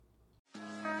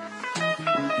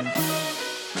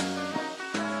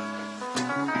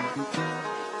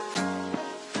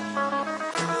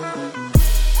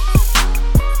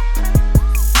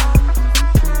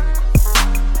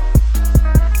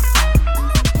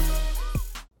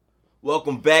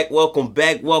Welcome back.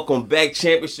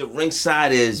 Championship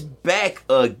Ringside is back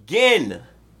again.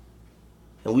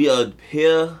 And we are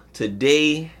here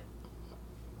today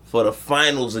for the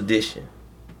finals edition.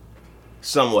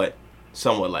 Somewhat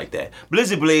like that.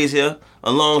 Blizzy Blaze here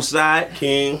alongside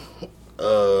King.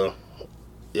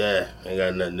 Yeah, ain't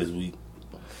got nothing this week.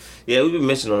 Yeah, we've been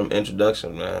missing on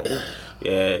introduction, man.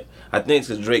 Yeah, I think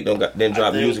since Drake didn't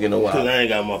drop music in a while. Because I ain't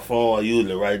got my phone, I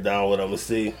usually write down what I'm going to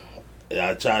say. And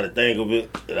I try to think of it,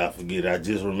 and I forget. I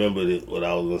just remembered it, what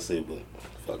I was going to say, but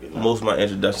fuck it. Most of my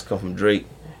introductions come from Drake.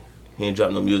 He ain't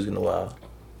dropped no music in a while.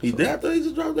 He did? I thought he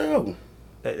just dropped the album.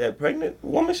 That pregnant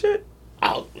woman shit?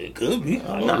 Oh, it could be.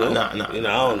 Nah. You know,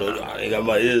 I don't know. I ain't got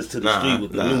my ears to the street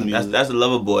with the new music. That's a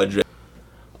lover boy Drake.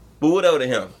 But whatever to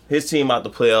him. His team out the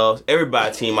playoffs.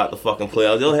 Everybody's team out the fucking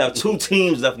playoffs. They only have 2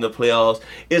 teams left in the playoffs.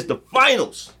 It's the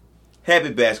finals.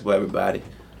 Happy basketball, everybody.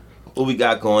 What we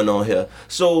got going on here?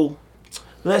 So,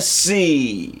 let's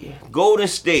see. Golden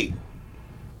State.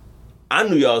 I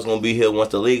knew y'all was going to be here once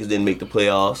the Lakers didn't make the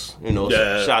playoffs. You know,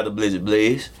 Yeah. shout out to Blizzard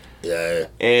Blaze. Yeah.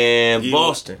 And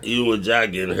Boston. Even with Ja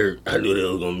getting hurt, I knew they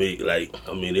was going to make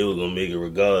they was going to make it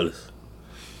regardless.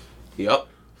 Yep.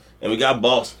 And we got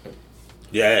Boston.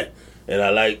 Yeah,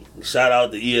 and shout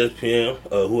out to ESPN,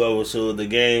 whoever showed the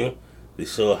game. They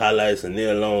showed highlights of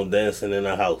Neil Long dancing in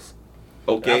the house.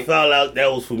 Okay. I found out that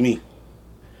was for me.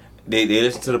 They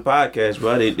listen to the podcast,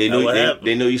 bro.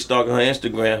 They know you stalking her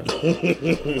Instagram.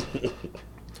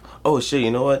 Oh shit!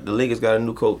 You know what? The Lakers got a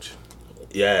new coach.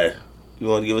 Yeah. You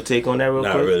want to give a take on that real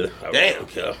Not quick? really. I Damn. don't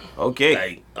care.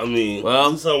 Okay. Do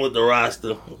something with the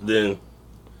roster. Then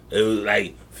it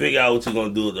was figure out what you're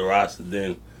gonna do with the roster.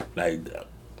 Then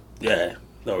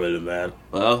don't really matter.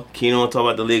 Well, Keno want to talk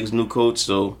about the Lakers' new coach,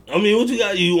 so What you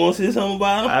got? You want to say something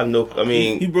about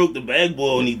him? He broke the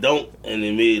backboard when he dunked, and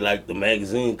they made the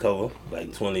magazine cover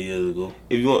 20 years ago.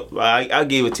 if you want, I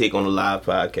gave a take on the live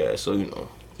podcast, so you know,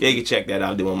 you can check that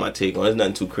out. They want my take on it. It's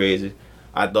nothing too crazy.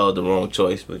 I thought it was the wrong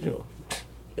choice, but you know.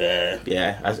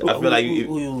 Yeah. I feel like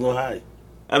who you was gonna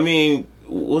hire?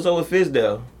 What's up with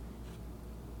Fizdale?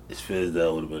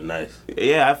 Fizdale would have been nice.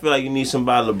 Yeah, I feel like you need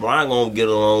somebody LeBron gonna get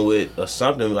along with or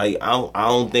something. I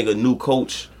don't think a new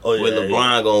coach with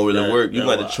LeBron gonna really work. You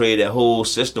got to trade that whole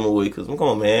system away. Cause come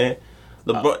on, man,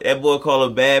 LeBron, that boy call a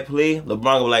bad play. LeBron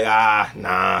gonna be like,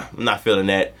 nah, I'm not feeling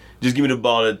that. Just give me the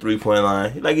ball at the 3-point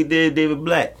line, like he did David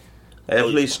Black. That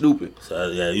play stupid.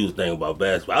 So he was thinking about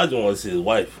basketball. I just want to see his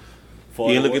wife. You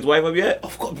didn't look his wife up yet?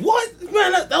 Of course. What?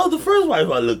 Man, that was the first wife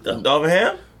I looked up. Darvin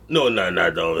Ham? No, not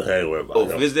Darvin Ham. Worry about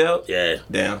him. Fizdale? Yeah.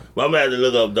 Damn. But I'm going to have to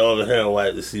look up Darvin Ham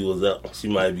wife to see what's up. She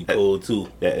might be cold, too.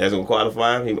 Yeah, that's going to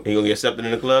qualify him? He going to get accepted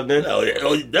in the club then? Oh,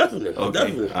 definitely. Okay.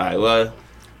 Definitely. All right, well,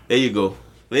 there you go.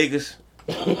 Lakers.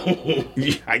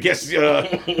 I guess you're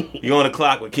on the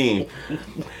clock with King.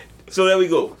 So there we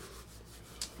go.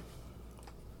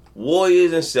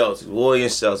 Warriors and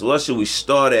Celtics. What should we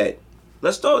start at?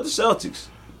 Let's start with the Celtics.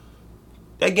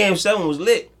 That game 7 was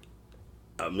lit.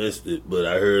 I missed it, but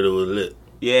I heard it was lit.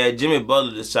 Yeah, Jimmy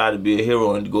Butler decided to be a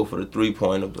hero and to go for the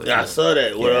 3-pointer. But, I saw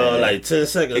that with 10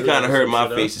 seconds. It kind of hurt my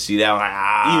face to see that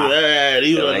one.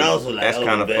 Even announced that's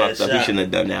kind of fucked up. He shouldn't have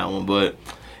done that one, but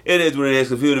it is what it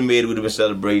is. If he would have made it, we would have been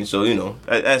celebrating. So, you know,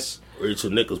 that's...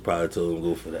 Rachel Nichols probably told him to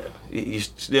go for that. You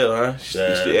still, huh?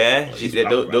 Yeah.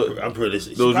 I'm pretty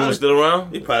sure. Those rumors still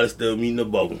around? They probably still meeting the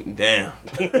bubble. Damn.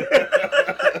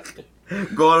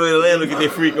 Go all the way to land, look at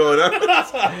that freak going up.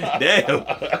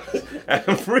 Damn.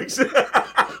 Them freaks.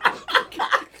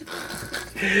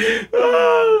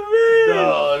 Oh, man.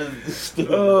 Oh, this is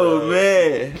stupid. Oh,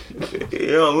 man.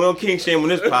 Yo, we don't king shame on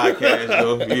this podcast,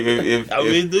 though. Do you think?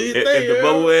 If the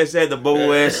bubble ass said, the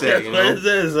bubble ass said, you know?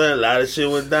 A lot of shit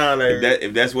went down there.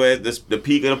 If that's where the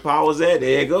peak of the power's at,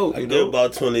 there you go. I give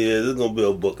about 20 years, there's going to be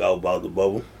a book out about the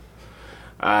bubble.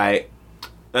 All right.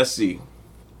 Let's see.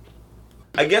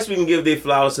 I guess we can give their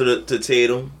flowers to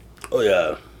Tatum. Oh,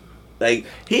 yeah.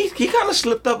 He kind of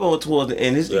slipped up on towards the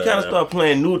end. He kind of started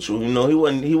playing neutral. You know,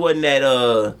 he wasn't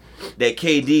that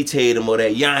KD Tatum or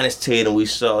that Giannis Tatum we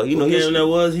saw. You know,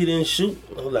 he didn't shoot.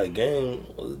 It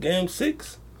was game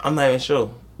 6. I'm not even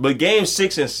sure. But game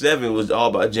 6 and 7 was all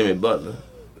about Jimmy Butler.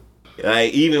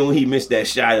 Even when he missed that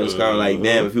shot, it was kind of like,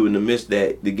 damn, if he wouldn't have missed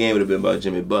that, the game would have been about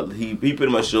Jimmy Butler. He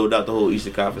pretty much showed out the whole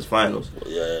Eastern Conference Finals.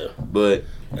 Yeah. But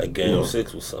that game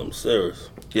 6 was something serious.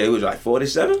 Yeah, he was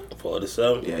 47?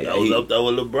 47. Yeah, that was up there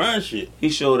with LeBron shit. He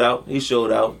showed out.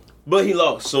 But he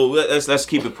lost. So let's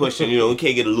keep it pushing. You know, we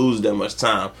can't get to lose that much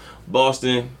time.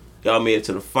 Boston, y'all made it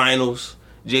to the finals.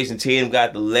 Jason Tatum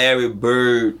got the Larry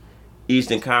Bird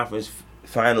Eastern Conference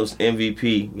Finals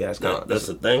MVP. Yeah, that's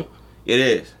the thing? It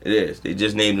is. They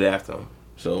just named it after him.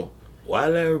 So why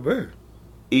Larry Bird?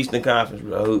 Eastern Conference,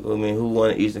 bro. Who won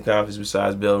the Eastern Conference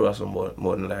besides Bill Russell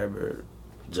more than Larry Bird?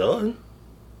 Jordan.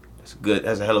 That's good.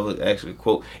 That's a hell of a actually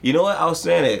quote. You know what? I was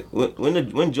saying that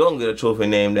when Jordan got a trophy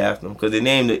named after him, because they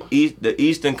named the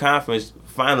Eastern Conference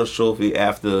Finals trophy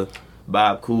after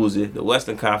Bob Cousy, the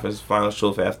Western Conference Finals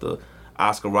trophy after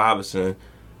Oscar Robertson,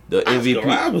 the MVP. Oscar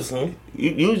Robertson.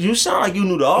 You sound like you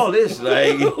knew all this.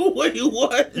 Like what?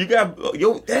 You got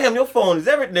your phone is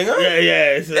everything, huh?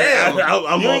 Yeah. Damn,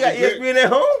 you ain't got ESPN at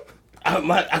home?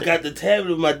 I got the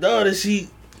tablet with my daughter. See,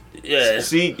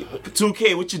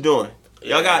 2K, what you doing?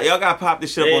 Y'all got to pop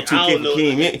this shit up on 2K for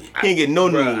Keem. He ain't getting no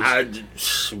news.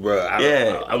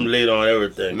 I'm late on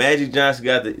everything. Magic Johnson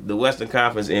got the Western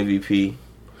Conference MVP.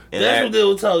 And that's what they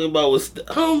were talking about with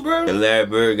bro. And Larry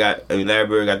Bird got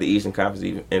the Eastern Conference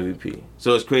MVP.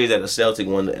 So it's crazy that the Celtic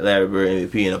won the Larry Bird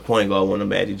MVP and a point guard won the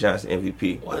Magic Johnson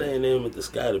MVP. Why they ain't name it the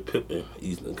Scottie Pippen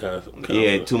Eastern Conference?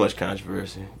 Yeah, too much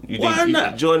controversy. Why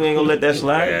not? Jordan ain't gonna let that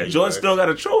slide. Yeah, Jordan still got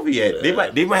a trophy yet. Yeah.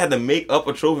 They might have to make up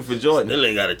a trophy for Jordan. Still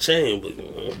ain't got a chain, but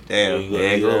damn,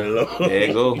 there you go. There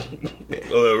you go.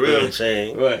 Or a real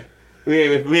chain. Right. We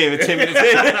ain't even 10 minutes in.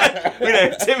 We not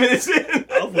even 10 minutes in.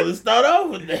 I was gonna start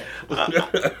off with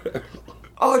that.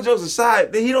 All jokes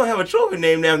aside, he don't have a trophy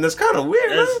named after him. That's kind of weird,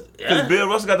 man. Because Bill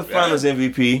Russell got the Finals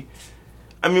MVP.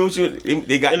 I mean,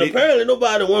 apparently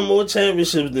nobody won more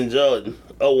championships than Jordan.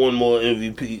 Or won more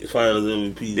Finals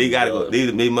MVP. They gotta go.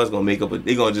 They must gonna make up.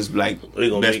 They gonna just like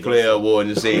best player award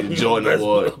and just say the Jordan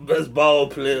award. Best ball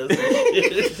players.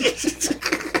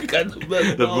 Got the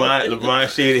best LeBron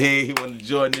shaded head. He won the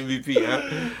Jordan MVP, huh?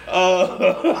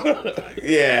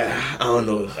 Yeah, I don't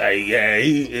know. He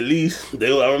at least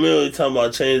I remember talking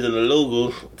about changing the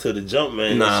logo to the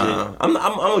Jumpman. Nah,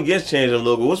 I'm against changing the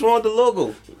logo. What's wrong with the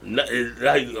logo? It's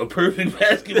like a perfect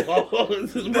basketball.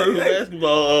 It's a perfect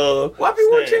basketball. Why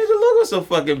people want to change the logo so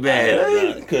fucking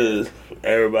bad? Because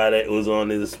everybody was on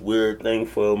this weird thing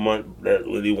for a month that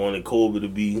really wanted Kobe to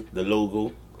be the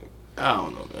logo. I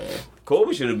don't know, man.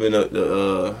 Kobe should have been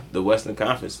the Western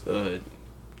Conference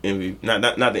MVP, not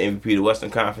the MVP, the Western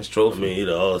Conference trophy. I mean, he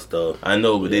the All-Star. I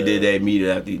know, but they did that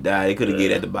immediately after he died. They could have gave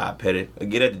that to Bob Pettit. Or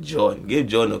get that to Jordan. Give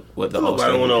Jordan the All-Star MVP.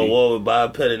 Nobody want an award with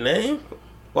Bob Pettit name.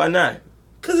 Why not?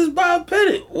 Cause it's Bob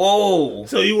Pettit. Whoa.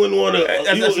 So you wouldn't want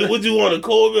to? Would you want a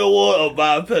Kobe award or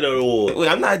Bob Pettit award? Wait,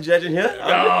 I'm not judging here.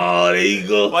 Oh, there you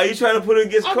go. Why are you trying to put it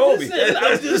against Kobe?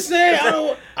 I'm just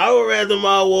saying. I would rather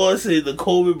my award say the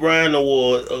Kobe Bryant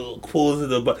award opposed to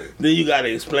the. Then you got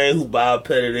to explain who Bob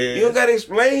Pettit is. You don't got to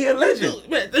explain. He a legend.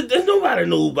 Man, there's nobody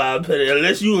know who Bob Pettit is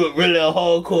unless you really a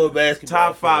hardcore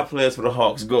basketball. Top 5 players for the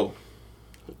Hawks. Go.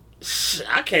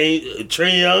 I can't.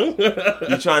 Trae Young.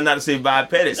 You trying not to say Bob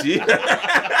Pettit, see?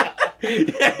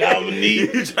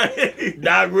 Dominique.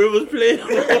 Doc Rivers play.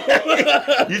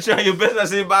 You trying your best not to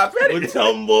say Bob Pettit.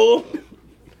 Mutombo.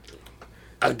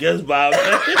 I guess Bob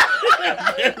Pettit.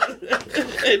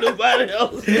 Ain't nobody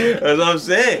else. That's what I'm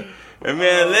saying. And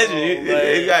man, legend.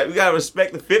 You gotta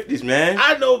respect the 50s, man.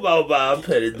 I know about Bob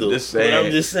Pettit, though. I'm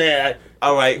just saying.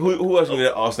 All right, who else we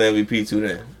get All-Star MVP to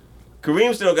then?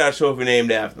 Kareem still got a trophy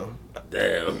named after him.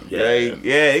 Damn.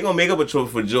 Yeah, they gonna make up a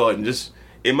trophy for Jordan.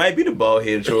 It might be the bald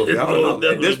head trophy. I don't know.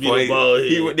 At this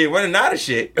point, they running out of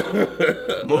shit.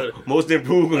 Most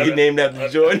improved gonna get named after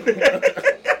Jordan.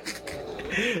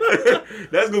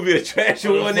 That's gonna be a trash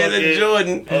one named after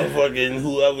Jordan. Fucking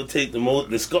whoever take the most,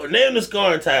 name the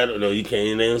scoring title. No, you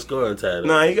can't name the scoring title.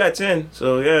 Nah, he got 10.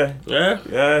 So yeah.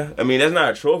 Yeah. I mean, that's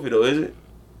not a trophy though, is it?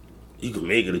 You can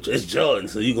make it. It's Jordan,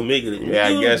 so you can make it. Yeah,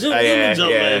 I guess.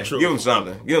 Give him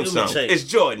something. Give him something. It's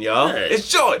Jordan, y'all. Yeah. It's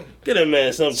Jordan. Get that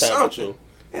man some type of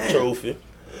trophy.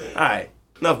 All right.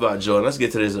 Enough about Jordan. Let's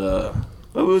get to this.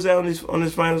 What was that on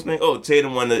this finals thing? Oh,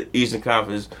 Tatum won the Eastern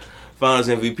Conference Finals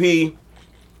MVP.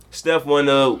 Steph won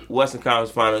the Western Conference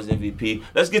Finals MVP.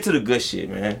 Let's get to the good shit,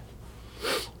 man.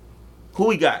 Who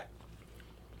we got?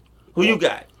 Who you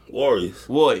got? Warriors.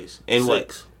 And 6.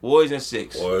 What? Warriors and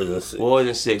 6. Warriors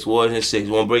and 6.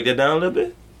 You want to break that down a little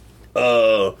bit?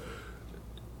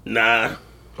 Nah.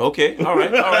 Okay. All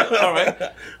right.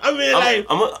 I mean,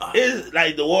 it's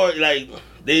like the Warriors, like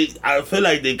I feel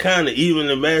like they kind of even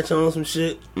the match on some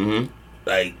shit. Mm-hmm.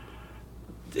 Like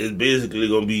it's basically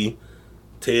gonna be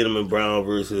Tatum and Brown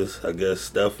versus I guess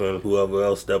Steph and whoever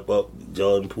else step up.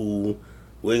 Jordan Poole.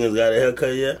 Wiggins got a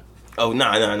haircut yet? Oh,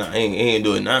 nah. He ain't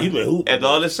doing nothing. He been hooping. After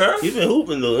all this serve? He been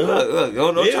hooping, though.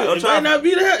 Look, it might not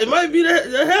be the hell. It might be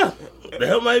the hell. The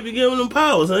hell might be giving him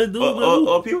powers.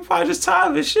 Or people probably just tired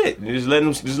of his shit. You just let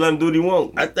him do what he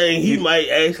want. I think he might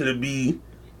actually be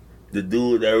the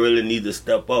dude that really need to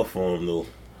step up for him, though.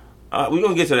 We're going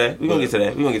to get to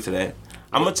that.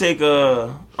 I'm gonna take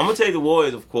the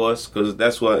Warriors, of course, because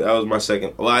that was my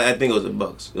second. Well, I think it was the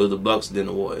Bucks. It was the Bucks, then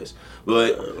the Warriors.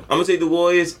 But I'm gonna take the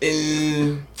Warriors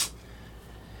in.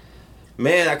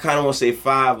 Man, I kind of want to say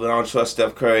 5, but I don't trust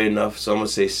Steph Curry enough, so I'm gonna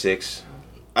say 6.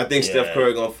 I think Steph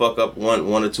Curry gonna fuck up one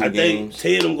or two games. I think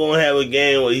Tatum gonna have a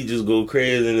game where he just go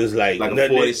crazy and it's like a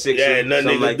 46. Yeah,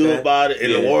 nothing they can do about it.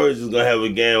 And the Warriors is gonna have a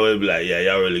game where they be like, yeah,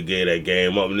 y'all really gave that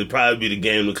game up, and it'll probably be the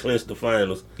game to clinch the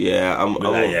finals. Yeah,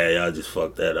 y'all just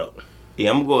fucked that up.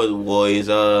 Yeah, I'm gonna go with the Warriors.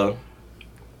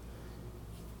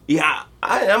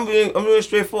 I'm being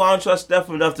straightforward. I don't trust Steph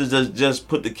enough to just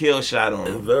put the kill shot on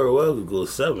It him. very well could go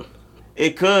 7.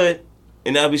 It could,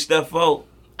 and that'll be Steph's fault.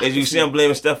 As you see, I'm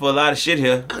blaming Steph for a lot of shit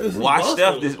here. Watch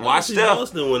Steph. Watch Steph.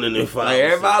 Boston winning their finals. Like,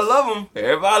 everybody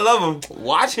love him.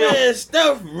 Watch him. Man,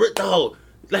 Steph, dog,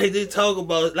 like they talk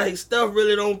about, like Steph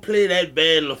really don't play that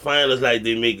bad in the finals like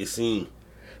they make it seem.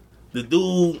 The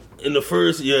dude in the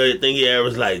first year, I think he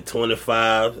averaged like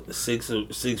 25,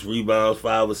 6 rebounds,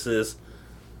 5 assists,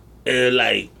 and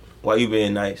like. Why you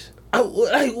being nice?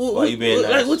 Why you being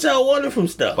nice? Like, what y'all wanted from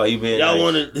Steph? Why you being y'all nice?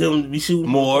 wanted him to be shooting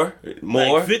more,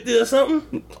 like 50 or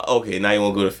something? Okay, now you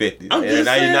want to go to 50. I'm just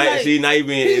saying, now you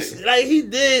being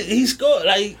he scored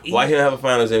like. Why he don't have a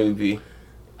Finals MVP?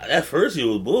 That first year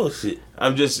was bullshit.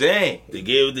 I'm just saying. They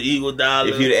gave it the Eagle dollar.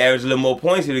 If you'd averaged a little more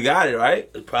points, you'd have got it, right?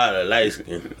 It's probably light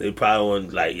skin. They probably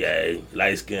weren't like,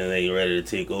 light skin ain't ready to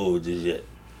take over just yet.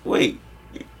 Wait,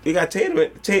 you got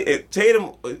Tatum.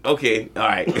 Tatum. Okay, all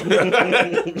right.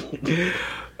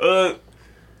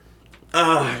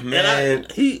 Man. And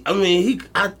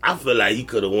I feel like he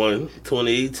could have won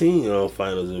 2018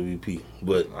 Finals MVP,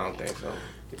 but I don't think so.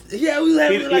 Yeah, we was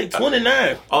having like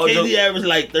 29. KD averaged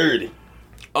like 30.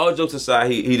 All jokes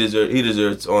aside, he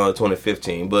deserves on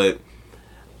 2015, but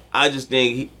I just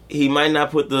think he might not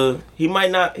put the he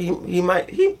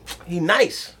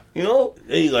nice, you know.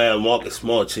 Then you gonna have Marcus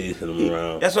Smart chasing him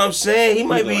around. That's what I'm saying. He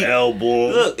might be elbow.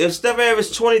 Look, if Steph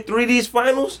averaged 23 these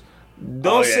finals,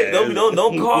 don't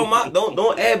call my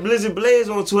don't add Blizzard Blaze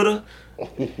on Twitter.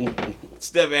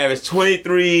 Steph averaged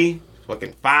 23,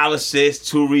 fucking 5 assists,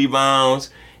 2 rebounds,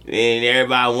 and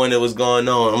everybody wondered what's going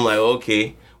on. I'm like,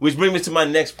 okay. Which brings me to my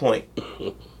next point.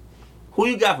 Who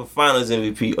you got for Finals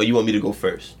MVP, or you want me to go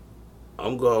first?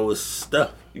 I'm going with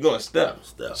Steph. You going Steph?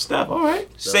 Steph. All right.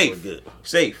 Safe.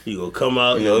 You gonna come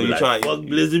out? You know, you like, trying. Fuck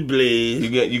Blizzard Blaze.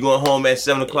 You going home at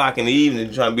 7:00 in the evening.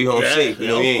 You trying to be home safe. You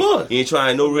know, you ain't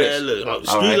trying no risk. Look,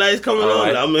 street lights coming on.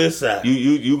 Right. I'm inside.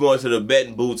 You going to the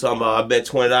betting booth talking about I bet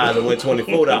 $20 and win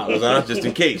 $24, huh? Just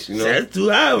in case. You know. That's too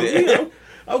high. You know.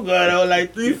 I'm going out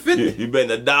like $3.50. You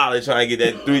betting $1 trying to get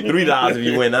that $3 if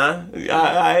you win, huh? All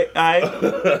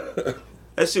right.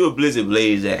 Let's see what Blizzard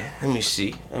Blaze at. Let me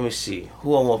see.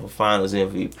 Who I want for Finals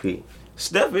MVP?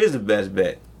 Steph is the best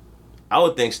bet. I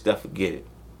would think Steph would get it.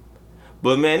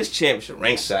 But man, this championship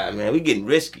ringside, man, we getting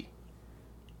risky.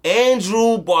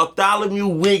 Andrew Bartholomew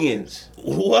Wiggins.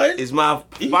 What? Is my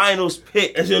finals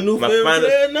pick. That's your new favorite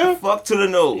player now? Fuck to the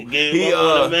no. He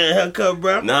man haircut,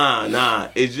 bro. Nah.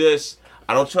 It's just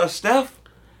I don't trust Steph.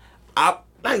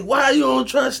 Why you don't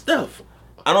trust Steph?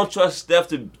 I don't trust Steph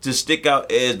to stick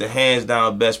out as the hands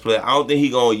down best player. I don't think he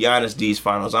gonna Giannis these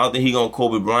finals. I don't think he gonna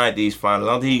Kobe Bryant these finals.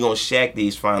 I don't think he gonna Shaq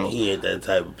these finals. He ain't that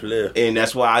type of player. And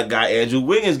that's why I got Andrew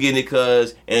Wiggins getting it,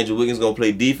 because Andrew Wiggins gonna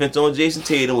play defense on Jason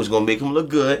Tatum, which gonna make him look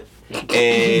good.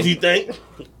 And you think?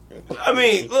 I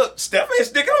mean, look, Steph ain't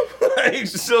sticking him.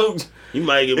 So you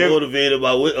might get motivated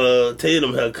by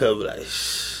Tatum haircut, but like,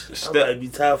 Steph might be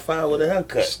top 5 with a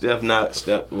haircut.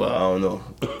 Steph. Well, I don't know.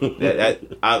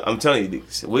 I'm telling you,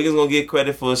 Wiggins gonna get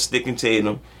credit for sticking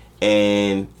Tatum,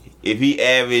 and if he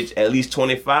average at least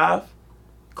 25,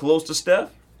 close to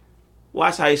Steph,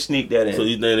 watch how he sneak that in. So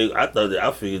you think? I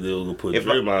figured they were gonna put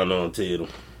Draymond on Tatum.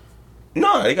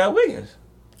 No, they got Wiggins.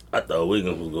 I thought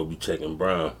Wiggins was gonna be checking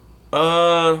Brown.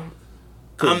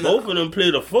 Because both of them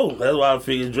played a 4. That's why I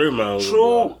figured Draymond was.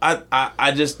 True.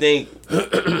 I just think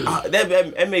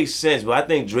that makes sense, but I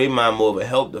think Draymond more of a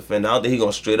help defender. I don't think he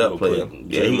gonna straight up play him.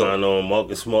 Yeah, he gonna on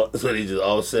Marcus Smart, so they just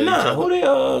all set each other.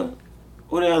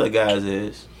 Who the other guys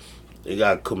is? They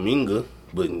got Kuminga,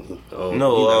 but he's not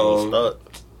gonna start.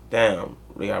 Damn,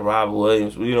 they got Robert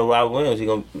Williams. You know Robert Williams.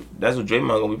 That's what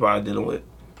Draymond gonna be probably dealing with.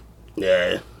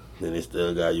 Yeah. Then they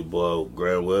still got your boy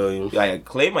Grant Williams. Like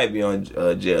Clay might be on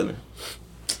Jalen.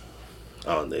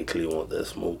 I don't think Clay want that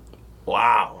smoke.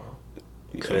 Wow.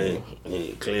 Clay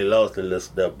lost a little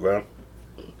step, bro.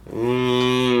 I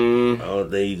don't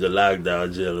think he could lock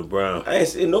down Jaylen Brown. I ain't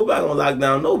seen nobody gonna lock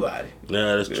down nobody.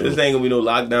 Nah, that's true. This ain't gonna be no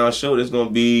lockdown show. This gonna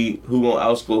be who gonna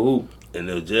outscore who. And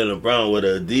if Jaylen Brown with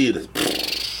Adidas,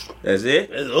 that's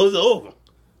it? it's over.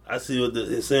 I see what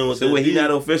the saying. What So the he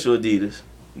not official Adidas?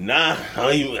 Nah,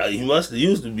 he must have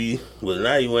used to be, but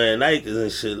now he wearing Nikes and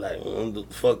shit. Like, what the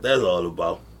fuck that's all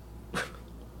about?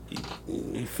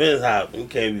 He fence hopping. He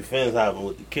can't be fence hopping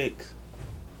with the kicks.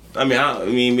 I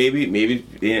mean, maybe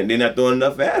they're not throwing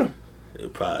enough at him. They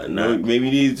probably not. Maybe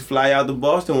he needs to fly out to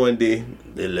Boston one day.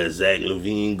 They let Zach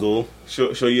LaVine go.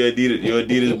 Show your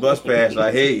Adidas bus pass.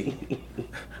 Like, hey,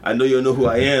 I know you know who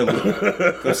I am,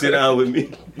 but come sit down with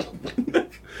me.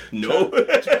 No.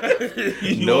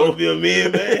 You No. want to be a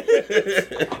man?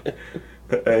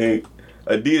 Hey,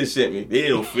 Adidas sent me. They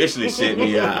didn't officially sent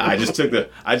me. I just took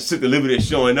the liberty of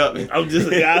showing up. I'm just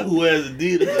a guy who has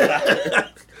Adidas.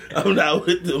 I'm not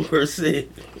with them per se.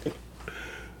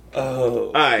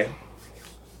 All right,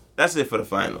 that's it for the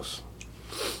finals.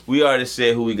 We already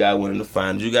said who we got winning the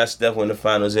finals. You got Steph winning the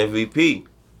finals MVP,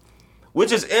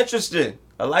 which is interesting.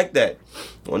 I like that.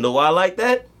 Wanna know why I like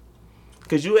that?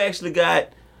 Because you actually got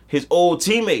his old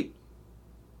teammate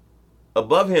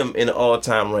above him in the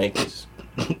all-time rankings.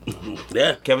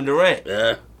 Yeah, Kevin Durant.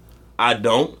 yeah. I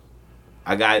don't.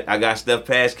 I got Steph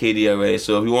past KD already.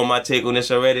 So if you want my take on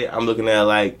this already, I'm looking at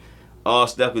like all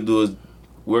Steph could do is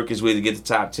work his way to get to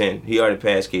top 10. He already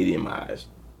passed KD in my eyes.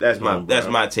 That's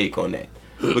my take on that.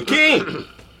 But King,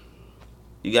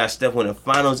 you got Steph winning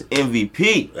Finals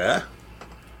MVP. Yeah.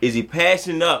 Is he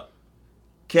passing up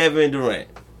Kevin Durant?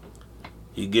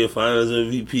 He get Finals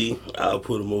MVP. I'll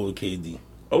put him over KD.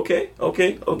 Okay.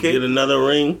 Get another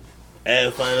ring.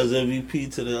 Add Finals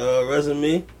MVP to the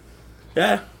resume.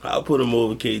 Yeah, I'll put him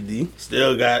over KD.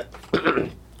 Still got 2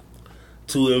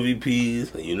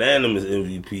 MVPs, a unanimous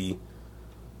MVP,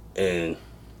 and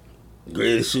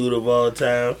greatest shooter of all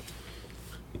time.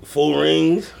 4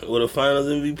 rings with a Finals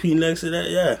MVP next to that.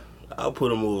 Yeah, I'll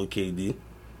put him over KD.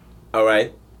 All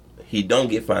right. He don't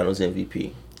get Finals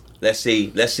MVP. Let's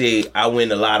say I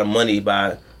win a lot of money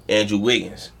by Andrew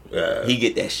Wiggins. He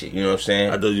get that shit. You know what I'm saying?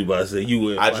 I thought you about to say you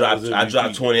win. I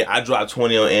dropped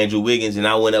 20 on Andrew Wiggins, and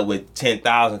I went up with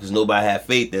 10,000 because nobody had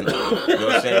faith in him. You know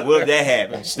what I'm saying? What if that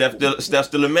happened? Steph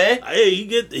still a man? Hey,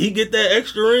 he get that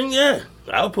extra ring. Yeah,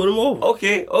 I'll put him over.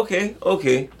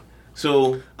 Okay.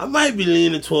 So I might be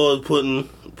leaning towards putting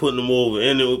him over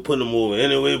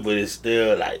anyway, but it's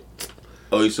still like.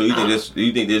 Oh, so you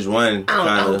think this run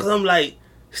kind Because of? I'm like,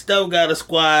 Steph got a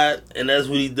squad, and that's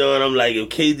what he done. I'm like, if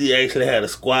KD actually had a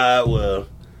squad where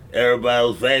everybody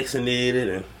was vaccinated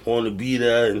and want to be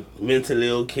there and mentally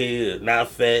okay, and not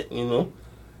fat, you know.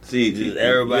 See, Just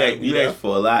everybody you asked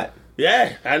for a lot.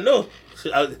 Yeah, I know.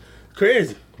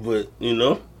 Crazy. But, you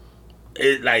know,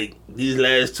 it like these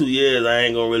last 2 years, I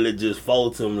ain't gonna really just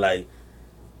fault him. Like,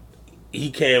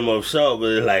 he came up short,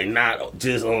 but it's like not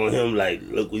just on him. Like,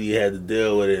 look what he had to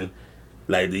deal with. And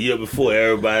like the year before,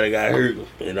 everybody got hurt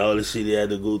and all the shit he had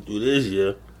to go through this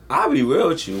year. I'll be real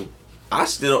with you. I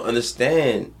still don't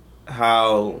understand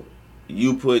how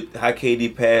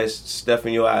KD passed Steph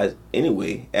in your eyes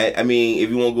anyway. I mean, if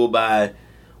you want to go by,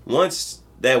 once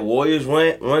that Warriors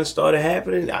run started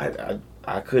happening,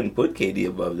 I couldn't put KD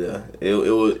above there. It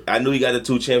was, I knew he got the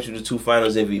 2 championships, the 2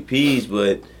 Finals MVPs,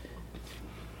 but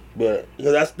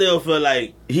because I still feel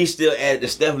like he still added the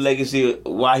Steph legacy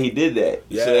why he did that.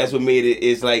 Yeah. So that's what made it.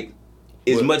 It's like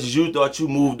as much as you thought you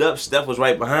moved up, Steph was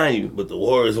right behind you. But the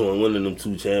Warriors weren't winning them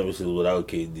 2 championships without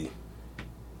KD.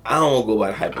 I don't want to go by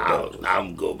the hypothetical.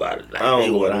 I'm go by it. Like, I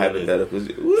don't go by the hypothetical.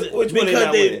 Which one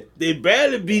because winning? they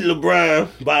barely beat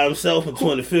LeBron by himself in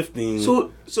 2015.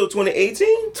 So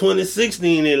 2018?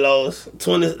 2016 they lost.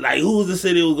 Who's to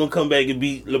say they was gonna come back and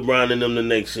beat LeBron and them the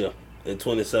next year in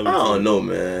 2017? I don't know,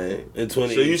 man. In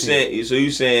 2018. So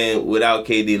you saying without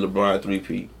KD, LeBron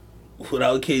 3-peat?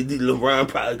 Without KD, LeBron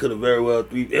probably could have very well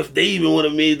if they even would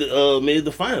have made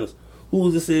the finals. Who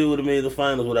was to say they would have made the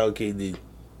finals without KD?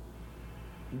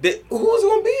 Who was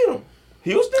gonna beat him?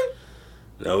 Houston?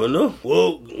 Never know.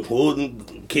 Well,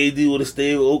 KD would have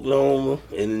stayed with Oklahoma,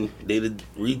 and they'd have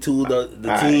retooled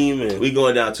the team. And we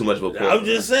going down too much of a portal. I'm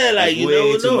just saying, like, you never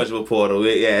know. Way too much of a portal.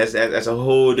 Yeah, that's a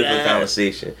whole different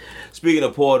conversation. Speaking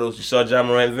of portals, you saw Ja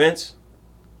Morant Vince?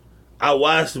 I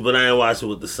watched it, but I ain't watched it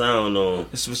with the sound on.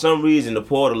 For some reason, the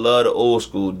portal love the old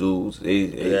school dudes.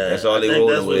 That's all they rolling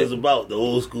with. That's what it's about, the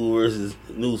old school versus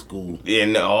new school. Yeah,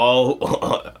 no,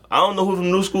 I don't know who from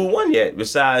new school won yet,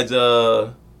 besides,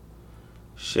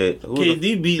 shit.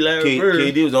 KD beat Larry Bird.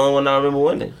 KD was the only one I remember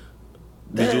winning.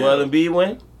 Did Joel Embiid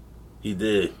win? He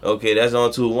did. Okay, that's on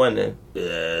 2-1 then.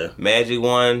 Yeah. Magic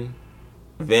won.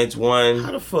 Vince won.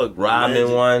 How the fuck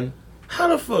Rodman won. How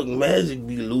the fuck Magic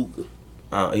beat Luka?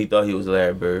 He thought he was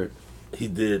Larry Bird. He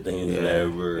did think he was Larry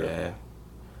Bird. Yeah.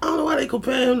 I don't know why they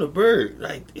compare him to Bird.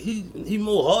 Like, he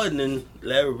more hardened than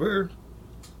Larry Bird.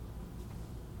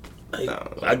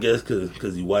 I guess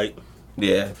because he white.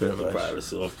 Yeah, pretty much. Probably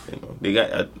so. You know, they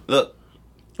got look.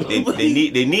 They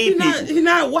need people. He's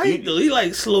not white though. He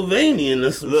like Slovenian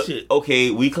or some shit.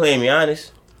 Okay, we claim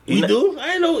Giannis. We do?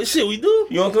 I ain't know shit. We do.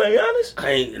 You don't claim Giannis? I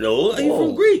ain't know. He's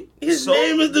from Greek. His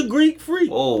name is the Greek Freak.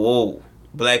 Whoa.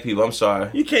 Black people, I'm sorry.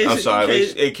 You can't. I'm sorry.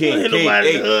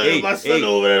 Hey, my son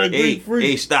over there, the Greek Freak.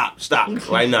 Hey, stop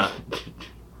right now.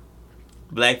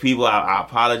 Black people, I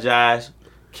apologize.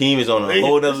 Keem is on a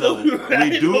whole other level.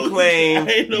 We do claim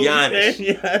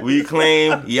Giannis. We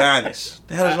claim Giannis.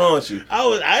 The hell is wrong with you?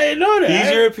 I didn't know that.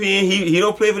 He's European. He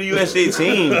don't play for the USA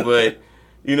team, but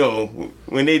you know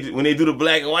when they do the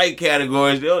black and white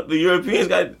categories, the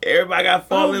Europeans everybody got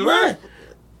fall in line.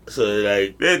 So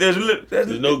like,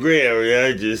 there's no gray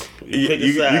area. Just you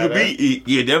could be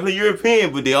you're definitely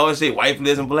European, but they always say white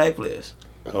players and black players.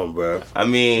 Bro. I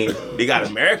mean, they got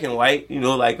American white,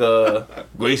 like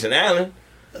Grayson Allen.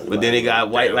 But then they got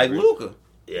white like Luka.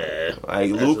 Yeah.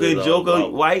 Like Luka and Joker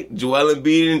white, Joel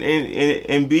Embiid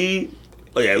and Embiid.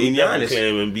 Oh yeah, we Giannis.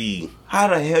 claim Embiid. How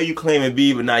the hell you claim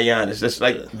Embiid but not Giannis? That's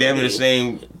like damn near the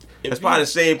same. That's probably the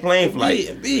same plane flight.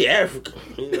 Embiid Africa.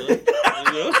 You know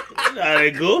how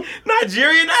they go.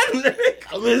 Nigeria, not. I mean,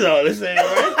 it's all the same,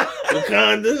 right?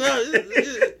 Wakanda,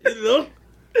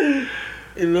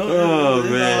 Oh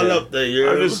man, all up there.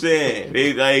 I'm just saying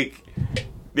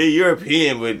they're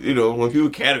European, but when people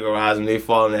categorize them, they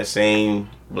fall in that same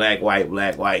black, white.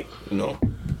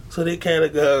 So they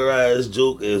categorize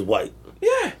Joker as white.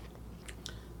 Yeah.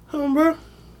 Bro.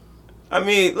 I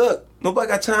mean, look, nobody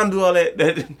got time to do all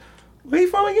that. Where you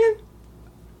from again?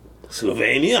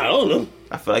 Slovenia. I don't know.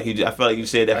 I feel like you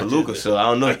said that for Luka, so I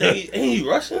don't know. Ain't he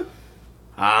Russian?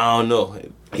 I don't know.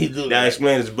 He do that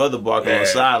explains his brother barking on the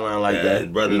sideline like that.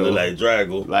 His brother look like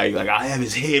Drago. Like I have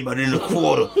his head by the end of the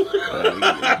quarter.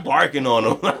 Barking on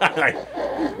him. Like,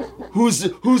 who's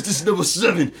this number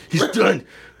 7? He's done.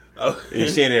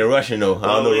 He's saying it in Russian though. I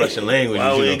don't know Russian language.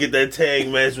 Why we didn't get that tag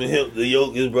match with him, the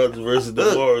Jokic brothers versus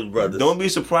the Morris brothers? Don't be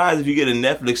surprised if you get a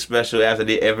Netflix special after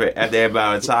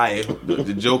everybody retired.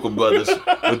 The Joker brothers,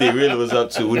 what they really was up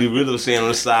to, what he really was saying on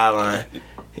the sideline.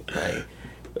 Like,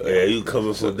 yeah, you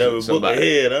coming from Devin Booker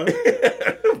ahead, huh?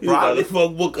 You probably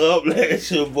fuck Booker up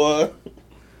last year, boy.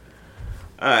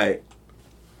 All right.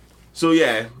 So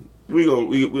yeah, we'll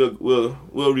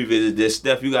revisit this.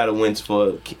 Steph, you got to win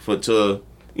so we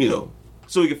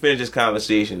can finish this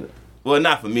conversation. Well,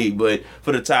 not for me, but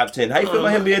for the top 10. How you feel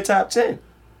about him being top 10?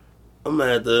 I'm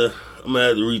gonna have to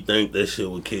rethink that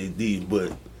shit with KD,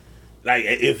 but like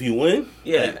if you win,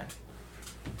 yeah.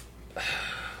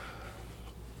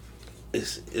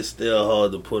 It's still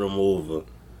hard to put him over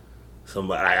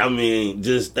somebody. I mean,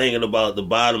 just thinking about the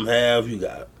bottom half, you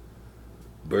got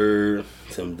Bird,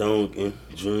 Tim Duncan,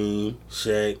 Dream,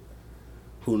 Shaq.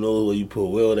 Who knows where you put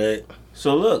Will at?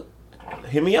 So look,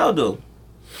 hear me out though.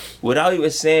 Without even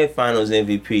saying Finals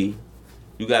MVP,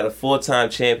 you got a 4-time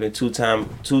champion, two-time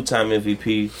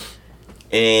MVP,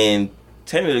 and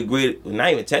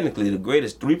the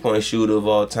greatest 3-point shooter of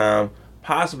all time.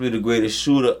 Possibly the greatest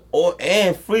shooter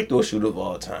and free throw shooter of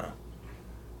all time.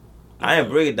 I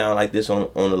didn't break it down like this on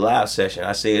the live session.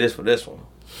 I say this for this one.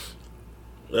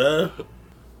 They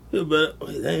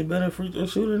ain't better free throw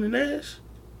shooter than Nash.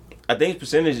 I think his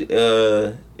percentage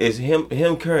is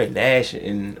him, Curry, Nash,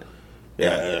 and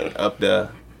up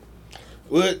there.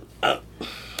 What? I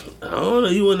don't know.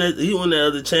 He won that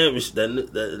other championship.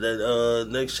 That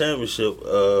next championship.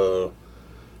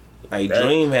 Like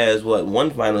Dream has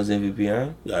one Finals MVP, huh?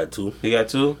 Got 2. He got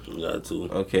 2? Got 2.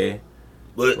 Okay.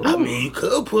 But I mean, you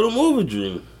could put him over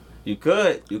Dream. You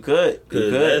could.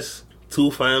 That's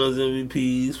 2 Finals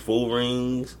MVPs, 4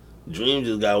 rings. Dream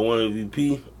just got 1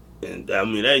 MVP, and I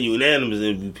mean that unanimous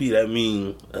MVP. That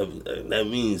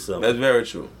means something. That's very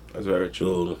true.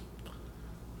 So,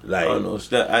 like, I don't know.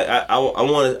 I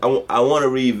want to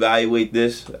reevaluate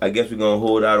this. I guess we're gonna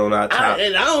hold out on our top. I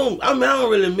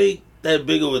don't really make that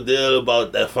big of a deal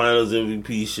about that Finals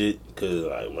MVP shit, cause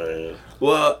like, man.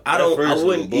 Well, I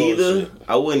wouldn't either,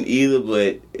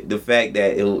 but the fact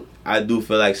that I do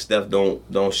feel like Steph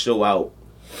don't show out,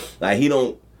 like he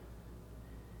don't.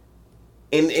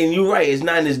 And you're right, it's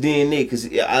not in his DNA, because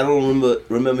I don't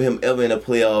remember him ever in the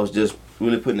playoffs just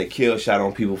really putting a kill shot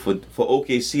on people. For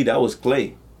OKC, that was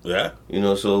Clay. Yeah.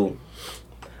 So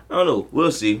I don't know.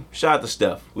 We'll see. Shout out to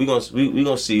Steph. We gonna see you. We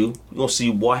gonna see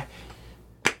you, boy.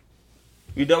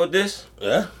 You done with this?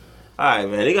 Yeah. All right,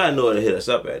 man. They gotta know where to hit us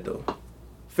up at though.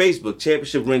 Facebook,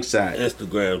 Championship Ringside.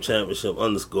 Instagram,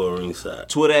 Championship_Ringside.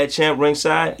 Twitter at Champ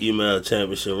Ringside. Email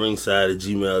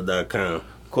ChampionshipRingside@gmail.com.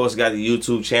 Of course, got the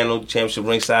YouTube channel, Championship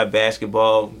Ringside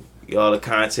Basketball. Get all the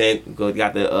content.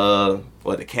 Got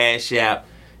the Cash App,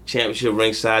 Championship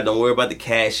Ringside. Don't worry about the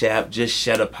Cash App. Just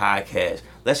share the podcast.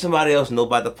 Let somebody else know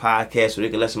about the podcast so they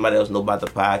can let somebody else know about the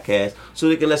podcast so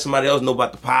they can let somebody else know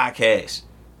about the podcast.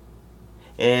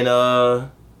 And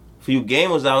for you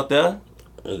gamers out there,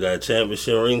 we got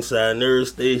Championship Ringside Nerd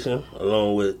Station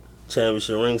along with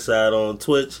Championship Ringside on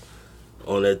Twitch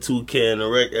on that 2K and the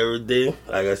Rec every day.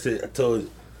 Like I said, I told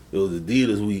you, it was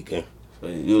Adidas weekend.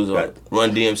 You was on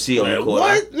Run DMC on the court.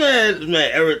 What?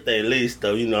 Man, everything, latest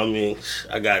stuff, you know what I mean?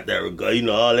 I got that regard. You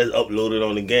know, all that's uploaded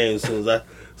on the game as soon as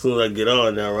I get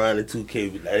on there around the 2K, be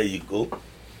like, there you go.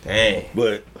 Dang.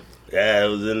 But, yeah, it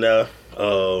was in there.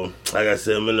 Like I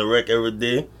said, I'm in the Rec every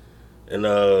day. And,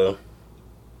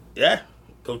 yeah,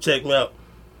 come check me out.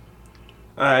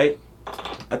 Alright.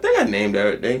 I think I named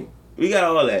everything. We got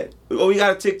all that. Oh, we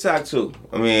got a TikTok too.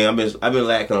 I mean, I've been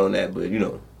lacking on that, but you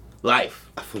know,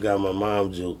 life. I forgot my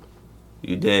mom joke.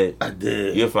 You did. I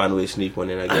did. You'll find a way to sneak one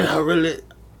in, I guess. I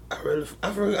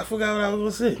forgot what I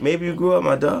was gonna say. Maybe you grew up,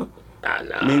 my dog.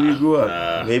 Nah. Maybe you grew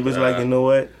up. Maybe it's like, you know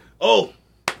what? Oh,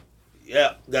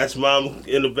 yeah. Got your mom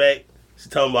in the back. She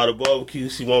talking about a barbecue.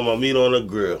 She want my meat on the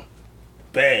grill.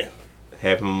 Bam.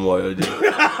 Happy Memorial Day.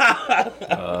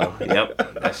 Yep.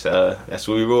 That's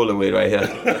what we rolling with right here.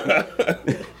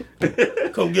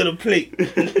 Come get a plate.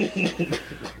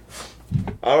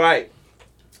 All right.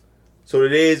 So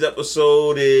today's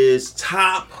episode is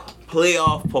top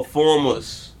playoff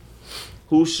performers.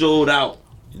 Who showed out?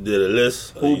 You did a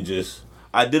list. Or you just.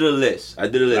 I did a list.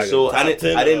 Like so I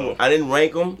didn't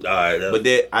rank them. All right. But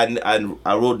then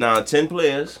I wrote down 10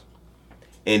 players,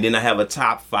 and then I have a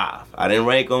top 5. I didn't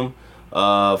rank them.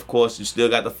 Of course, you still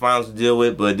got the finals to deal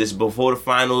with, but this is before the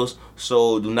finals,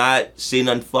 so do not say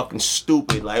nothing fucking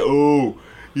stupid like, oh,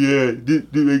 yeah,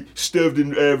 Steph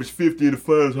didn't average 50 in the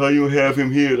finals. How you don't have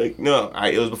him here? Like, no, all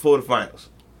right, it was before the finals.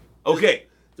 Okay.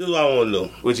 This is what I want to know.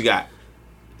 What you got?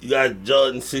 You got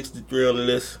Jordan 63 on the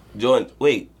list. Jordan,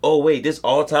 wait, this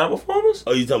all-time performance?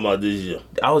 Oh, you talking about this year?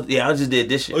 I just did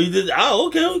this year. Oh, you did? Oh,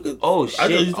 okay. Oh,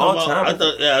 shit, all-time? I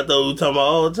thought we were talking about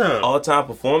all-time. All-time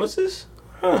performances?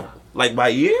 Huh. Like by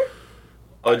year?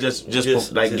 Or just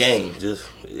games? Just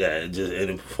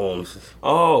any performances.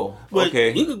 Oh, but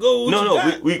okay. You could go with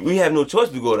No, we have no choice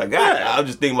to go with what I got. Yeah. I was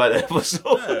just thinking about that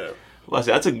episode.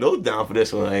 Yeah. I took notes down for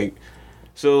this one. Like,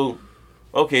 so,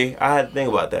 okay, I had to think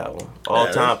about that one.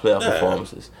 All-time playoff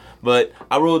performances. But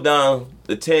I wrote down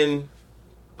the 10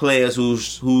 players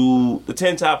the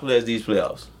 10 top players these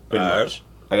playoffs. Pretty much.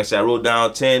 Like I said, I wrote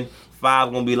down 10.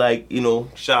 5 gonna be like, you know,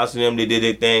 shout out to them, they did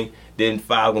their thing. Then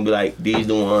 5 gonna be like, these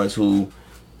the ones who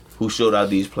showed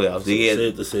out these playoffs.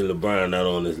 Safe to say LeBron not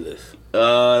on this list.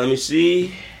 Let me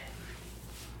see.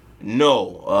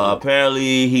 No,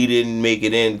 apparently he didn't make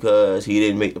it in because he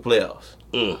didn't make the playoffs.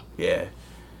 Yeah,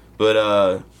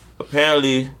 but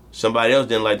apparently somebody else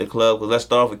didn't like the club. Because let's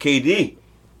start off with KD.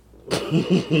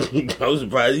 I was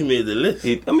surprised he made the list.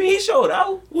 He showed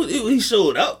out. He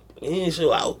showed up. He didn't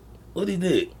show out. What he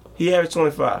did? He averaged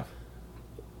 25.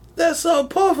 That's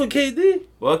par for KD.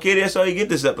 Well, KD, that's all you get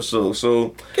this episode.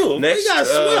 So next, he got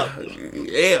swept.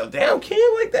 Yeah, damn, Ken,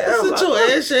 like that. Sit your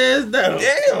ass down.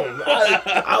 Damn,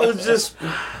 I was just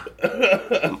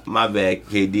my bad,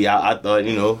 KD. I thought,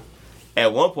 you know,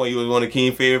 at one point you was one of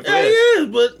Ken's favorite players. Yeah, he is,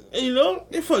 but you know,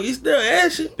 he's still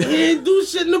ashy. He ain't do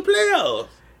shit in the playoffs.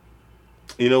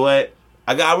 You know what?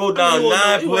 I wrote down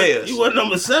 9 players. You were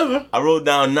number 7. I wrote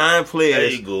down 9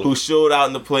 players who showed out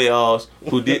in the playoffs.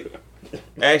 Who did?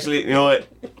 Actually, you know what?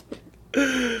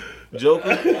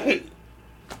 Joker.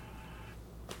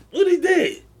 What he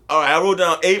did? All right, I wrote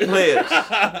down 8 players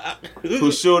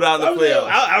who showed out in the playoffs.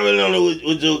 I really don't know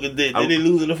what Joker did. Did they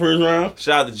lose in the first round?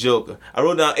 Shout out to Joker. I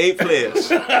wrote down 8 players.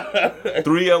 3 of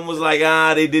them was like,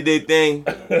 they did their thing.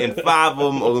 And 5 of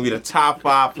them are going to be the top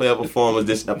 5 player performers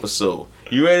this episode.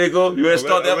 You ready to go? You ready to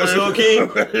start the episode,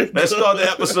 King? Let's start the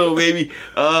episode, baby.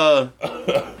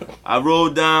 I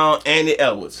wrote down Andy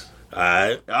Edwards. All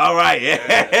right.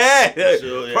 Yeah.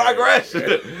 Sure, yeah. Progress.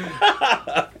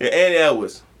 Yeah, Andy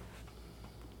Edwards.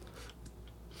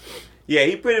 Yeah,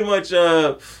 he pretty much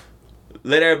let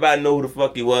everybody know who the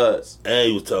fuck he was. And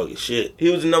he was talking shit. He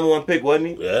was the number 1 pick,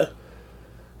 wasn't he? Yeah.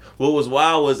 What was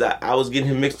wild was I was getting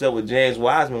him mixed up with James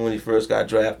Wiseman when he first got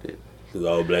drafted. Because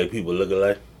all black people look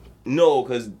alike? No,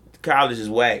 because college is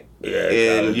whack. Yeah,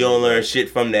 and you don't learn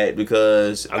shit from that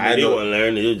because I they wouldn't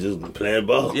learn. They were just playing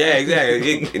ball. Yeah,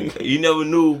 exactly. You never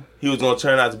knew he was going to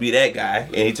turn out to be that guy,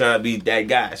 and he turned out to be that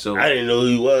guy. So I didn't know who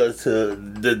he was till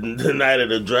the night of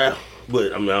the draft.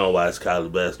 But, I mean, I don't watch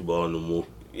college basketball no more.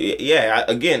 Yeah,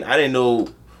 I didn't know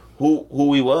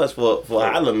who he was for a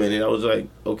hot minute. I was like,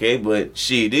 okay, but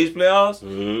shit, these playoffs,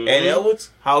 and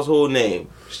Edwards, household name.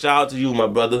 Shout out to you, my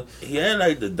brother. He had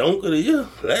like the dunk of the year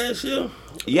last year.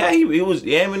 Yeah, he was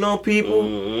yamming on people.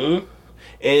 Mm-hmm.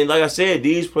 And like I said,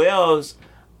 these playoffs,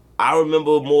 I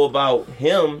remember more about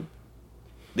him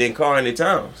than Karl-Anthony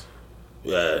Towns.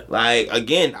 Yeah. Like,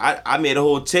 again, I made a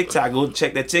whole TikTok. Go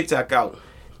check that TikTok out.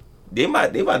 They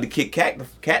about to kick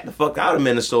Cat the fuck out of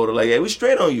Minnesota. Like, hey, we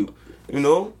straight on you. You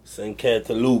know? Send Cat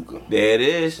to Luka. There it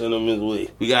is. Send him his way.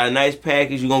 We got a nice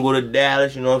package. You're going to go to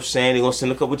Dallas, you know what I'm saying? They're going to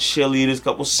send a couple cheerleaders, a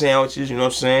couple sandwiches, you know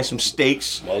what I'm saying? Some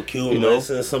steaks. Mark Cuban, you know?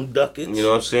 send some ducats. You know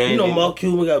what I'm saying? You know Mark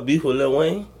Cuban got beef with Lil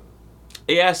Wayne?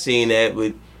 Yeah, I seen that,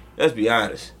 but let's be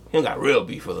honest. He don't got real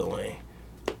beef with Lil Wayne.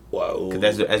 Wow.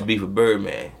 Cause that's beef with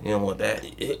Birdman. You don't want that.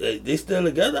 They still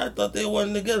together? I thought they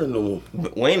wasn't together no more.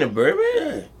 Wayne and Birdman?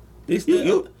 Yeah. They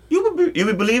still... You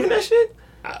be believing that shit?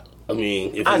 I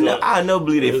mean, if I know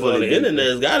believe they fully on the internet,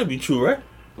 it's got to be true, right?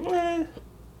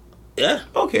 Yeah.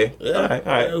 Okay. Yeah. All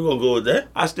right. We're going to go with that.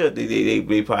 I still think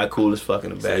they probably cool as fuck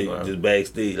in the background. Just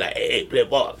backstage, like, hey, play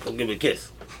ball. Come give me a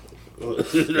kiss.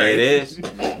 There it is.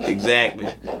 Exactly.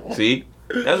 See?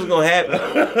 That's what's going to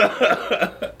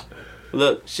happen.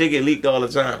 Look, shit get leaked all the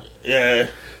time. Yeah.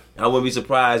 I wouldn't be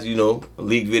surprised, you know, a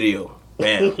leaked video.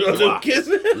 Man. Wow.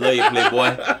 Kissing? Love you,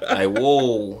 Playboy. Like,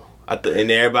 whoa.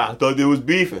 And everybody thought they was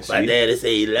beefing. See? My daddy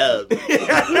say he loved me.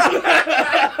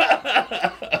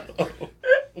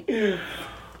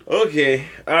 Okay.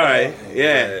 All right.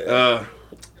 Yeah.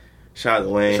 Shout out to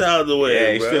Wayne. Shout out to Wayne,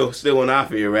 yeah, he's bro. still one of our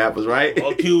favorite rappers, right?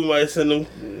 Or Cuban might send him.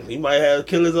 He might have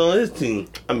killers on his team.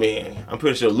 I mean, I'm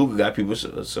pretty sure Luka got people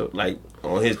so like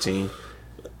on his team.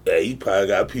 Yeah, he probably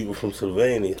got people from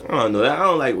Sylvania. I don't know. I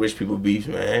don't like rich people beef,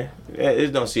 man. Yeah,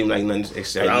 it don't seem like nothing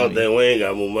exciting. I don't think Wayne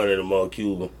got more money than Mark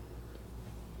Cuban.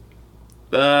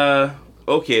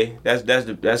 Okay,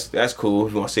 that's cool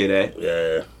if you want to say that.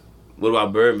 Yeah. What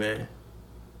about Birdman?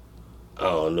 I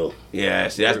don't know. Yeah,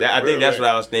 see, I think that's what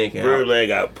I was thinking. Birdman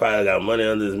probably got money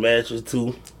under his mattress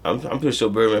too. I'm pretty sure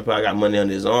Birdman probably got money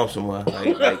under his arm somewhere.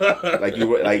 Like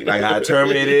how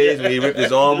Terminator is when he ripped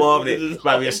his arm off. There's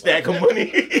probably a stack of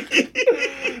money.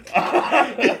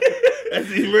 That's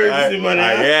the emergency money.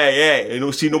 Yeah. You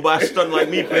don't see nobody stunting like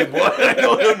me, Playboy.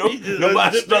 No.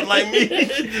 Nobody stunting like me. He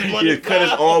just cut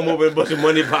his arm over and a bunch of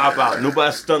money pop out.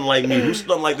 Nobody stunting like me. Who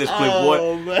stunting like this, Playboy?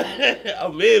 Oh, man. I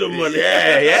made him money.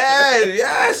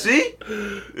 Yeah. See?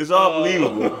 It's all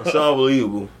believable. It's all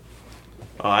believable.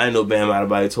 Oh, I didn't know Bam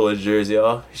Adebayo tore his jersey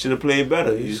off. He should have played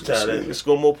better. He should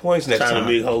score more points next time. Trying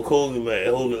to make Hulk Hogan,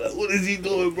 man. Hogan like, what is he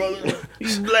doing, brother?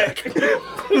 He's black.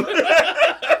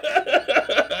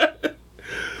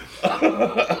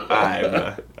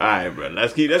 Alright, bro.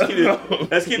 Let's keep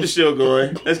the show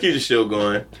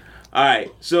going.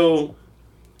 Alright, so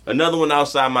another one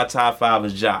outside my top 5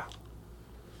 is Ja.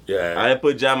 Yeah. I didn't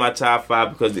put Ja in my top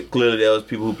 5 because clearly there was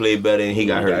people who played better and he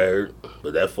got hurt.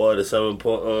 But that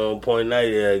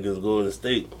 47.9 against Golden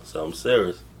State, so I'm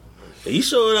serious. And he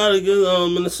showed out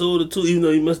against Minnesota too, even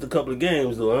though he missed a couple of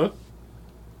games though,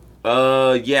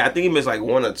 huh? Yeah, I think he missed like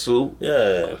 1 or 2.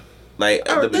 Yeah. Like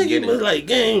at the beginning. He missed like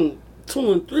game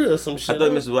 2 and 3 or some shit. I thought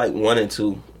he missed like 1 and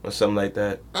 2 or something like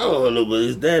that. I don't know, but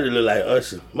his daddy look like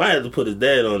Usher. Might have to put his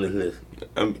dad on this list.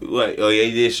 Oh yeah,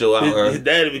 he did show out. His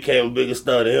daddy became a bigger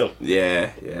star than him. Yeah.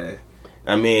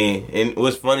 I mean, and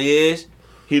what's funny is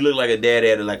he looked like a dad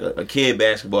at like a kid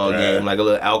basketball game, like a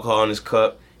little alcohol in his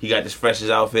cup. He got this freshest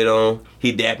outfit on.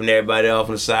 He dapping everybody off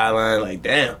on the sideline. Like,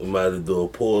 damn. We might have to do a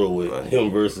portal with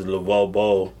him versus LeVar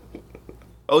Ball.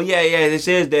 Oh yeah. They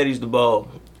say his daddy's the ball.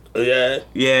 Yeah. Oh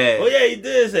yeah, he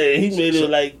did say it. He made it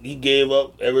like he gave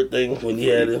up everything when he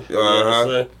had it.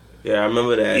 Yeah, I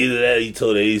remember that. Either that, he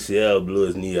tore the ACL, blew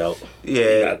his knee out. Yeah,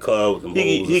 he got caught with the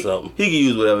moles or something. He can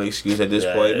use whatever excuse at this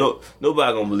point.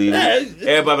 Nobody gonna believe it.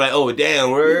 Everybody like, oh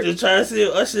damn, word. Just trying to see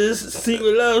if Usher's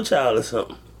secret love child or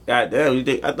something. God damn, you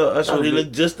think? I thought Usher they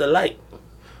look just alike.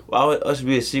 Why would Usher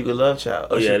be a secret love child?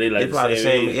 Oh yeah, they probably the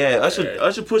same. Yeah,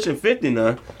 Usher pushing 50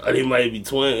 now. Or they might be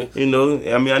twins. You know,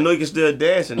 I mean, I know he can still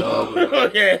dance and all,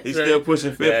 but he's still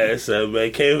pushing 50. Yeah, so man,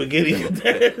 can't forget he can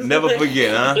dance. Never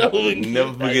forget, huh?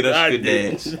 Never forget Usher could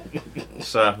dance.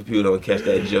 Sorry for people don't catch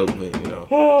that joke, but you know.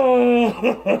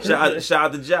 Shout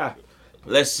out to Ja.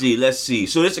 Let's see.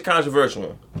 So this is a controversial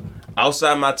one.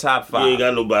 Outside my top 5. You ain't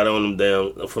got nobody on them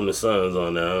down from the Suns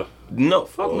on now. No,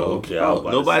 fuck no. Okay,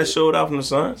 nobody showed out from the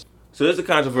Suns. So this is a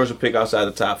controversial pick outside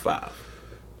the top 5.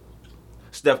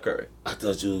 Steph Curry. I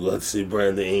thought you were going to say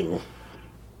Brandon Ingram.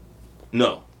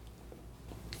 No.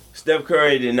 Steph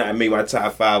Curry did not make my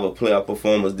top 5 of playoff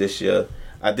performers this year.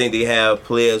 I think they have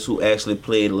players who actually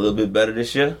played a little bit better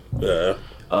this year. Yeah.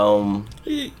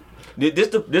 This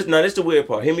the weird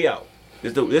part. Hear me out.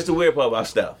 This the weird part about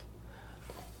Steph.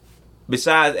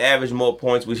 Besides average more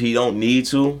points, which he don't need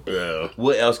to,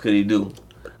 what else could he do?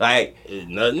 Like,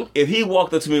 nothing. If he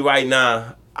walked up to me right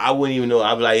now, I wouldn't even know.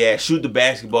 I'd be like, yeah, shoot the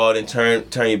basketball, then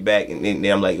turn your back, and then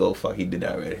I'm like, oh fuck, he did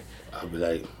that already. I'd be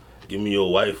like, give me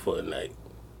your wife for a night.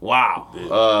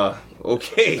 Wow.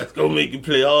 Okay. That's gonna make you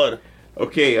play harder.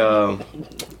 Okay.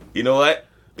 You know what?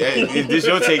 This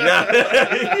your take now.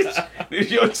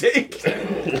 This your take.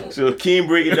 So Keem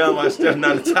breaking down my stuff,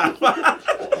 not the top 5.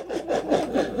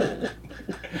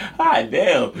 God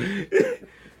damn. This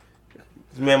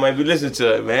man might be listening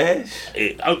to it, man.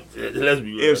 Hey, let's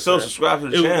be real. If so, subscribe to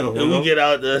the channel. If we get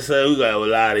out there, son, we got a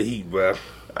lot of heat, bro.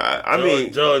 I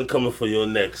mean, Jordan coming for your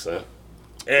neck, son.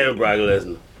 And Brock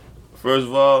Lesnar. First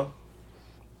of all,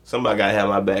 somebody gotta have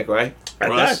my back, right? I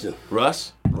got you.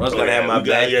 Russ gotta have my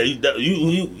back. Yeah,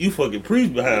 you fucking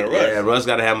preach behind Russ. Yeah, Russ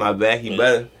gotta have my back. He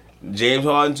better. James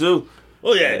Harden too.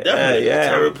 Oh yeah, definitely. Yeah.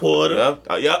 Terry Porter.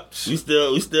 Yep. We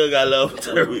still got love for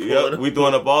Terry Porter. We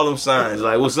throwing up all them signs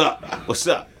like, what's up? What's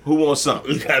up? Who wants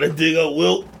something? We gotta dig up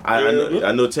Wilt.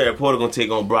 I know Terry Porter gonna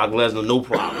take on Brock Lesnar, no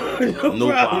problem.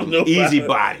 No problem. Easy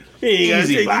body. He ain't gotta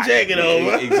Easy take body. the jacket off,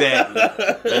 man.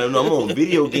 Exactly. I'm on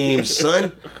video games,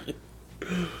 son.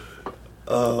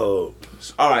 Oh.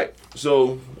 All right.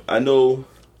 So I know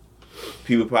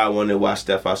people probably wondering why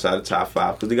Steph outside the top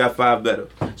 5 because they got 5 better.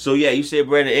 So yeah, you said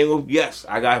Brandon Ingram. Yes,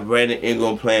 I got Brandon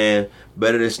Ingram playing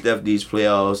better than Steph these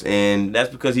playoffs, and that's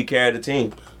because he carried the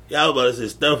team. Yeah, I was about to say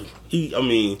Steph.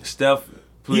 Steph.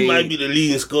 He might be the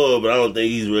leading scorer, but I don't think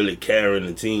he's really carrying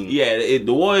the team. Yeah,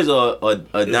 the Warriors are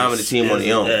a dominant team on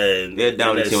their own. They're a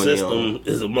dominant team on their own.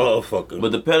 System is a motherfucker.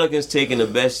 But the Pelicans taking the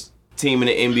best team in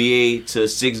the NBA to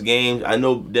 6 games. I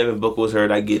know Devin Booker was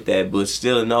hurt. I get that, but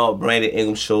still in all, Brandon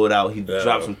Ingram showed out. He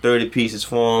dropped some 30 pieces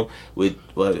for him with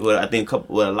I think a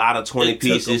lot of 20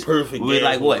 pieces. Perfect with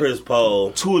like what? Chris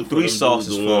Paul, 2 or 3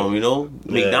 sauces for him. You know,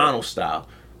 McDonald's style.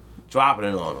 Dropping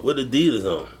it on him. With Adidas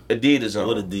on.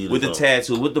 With the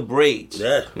tattoo, with the braids.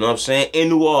 Yeah. You know what I'm saying? In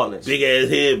New Orleans. Big ass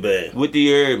headband. With the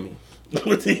you heard me.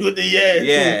 with the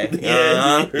yeah.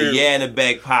 The in the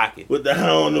back pocket. With the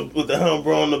hound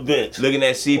bro on the bench. Looking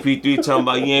at CP3 talking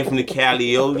about you ain't from the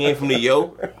Cali, yo. You ain't from the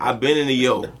yo. I been in the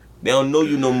yo. They don't know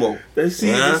you no more. The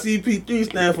CP3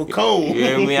 stand for cone. You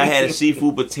hear me? I had a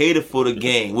seafood potato for the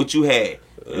game. What you had?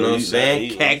 You know what I'm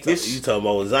saying? Cactus. You talking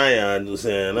about what Zion was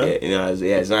saying, huh?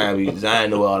 Yeah, Zion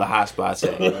know where all the hot spots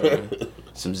at.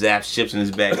 Some Zap chips in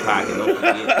his back pocket. Don't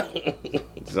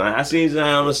forget. Zion, I seen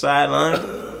Zion on the sideline.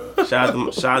 Shout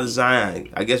out to Zion.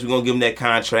 I guess we're going to give him that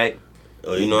contract.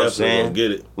 Oh, you know what I'm saying? Gonna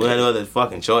get it. We had no other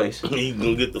fucking choice. He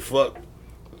gonna get the fuck.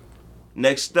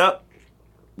 Next up,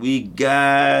 we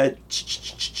got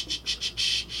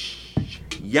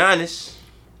Giannis.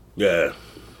 Yeah.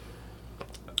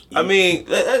 I mean,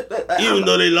 even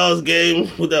though they lost game,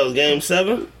 that was game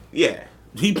 7? Yeah.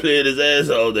 He played his ass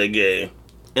off that game.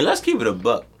 And let's keep it a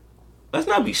buck. Let's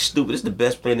not be stupid. This is the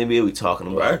best player in the NBA we talking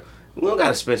about. Right. We don't got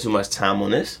to spend too much time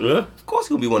on this. Yeah. Of course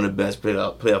he'll be one of the best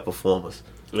playoff performers.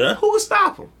 Yeah. Who would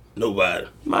stop him? Nobody.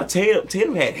 My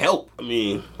Tatum had help. I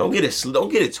mean, don't get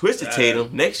it twisted, Tatum.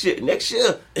 Next year.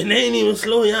 And they ain't even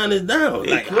slow Giannis down.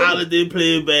 Like Holiday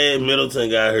played bad, Middleton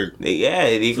got hurt.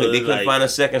 They couldn't find a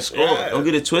second score. Yeah. Don't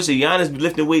get it twisted. Giannis be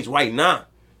lifting weights right now,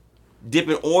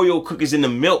 dipping Oreo cookies in the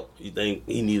milk. You think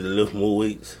he needs to lift more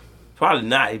weights? Probably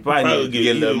not. He probably need to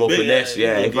get a little more finesse.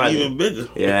 Yeah, he probably even bigger.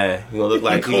 Yeah, he gonna look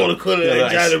like corner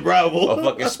like Johnny Bravo, a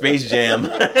fucking Space Jam.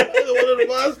 One of the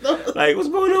monsters. Like, what's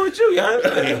going on with you, Giannis?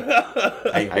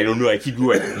 I don't know. I keep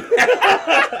going.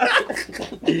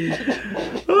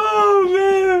 Oh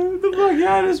man, what the fuck,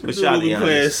 Giannis? But shout out to Giannis.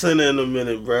 Playing center in a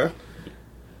minute, bro.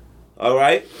 All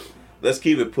right, let's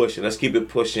keep it pushing.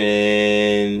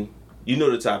 You know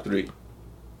the top 3.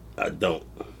 I don't.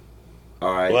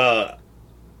 All right. Well.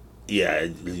 Yeah,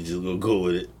 you just gonna go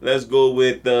with it. Let's go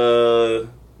with I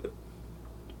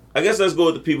guess let's go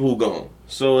with the people who gone.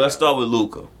 So let's start with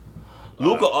Luka.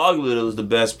 Luka arguably was the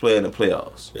best player in the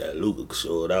playoffs. Yeah, Luka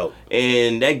showed out.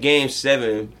 And that game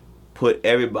 7 put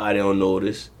everybody on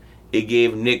notice. It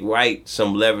gave Nick Wright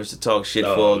some leverage to talk shit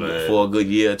for a good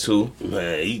year or 2.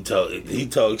 Man, he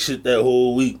talked shit that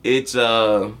whole week. It's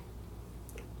the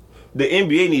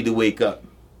NBA need to wake up.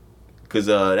 Because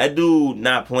that dude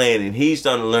not playing, and he's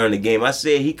starting to learn the game. I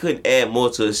said he couldn't add more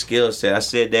to his skill set. I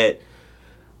said that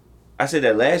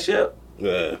last year?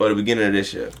 Yeah. Or the beginning of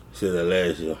this year? I said that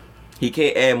last year. He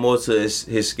can't add more to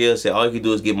his skill set. All he can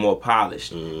do is get more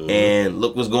polished. Mm-hmm. And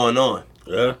look what's going on.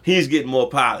 Yeah. He's getting more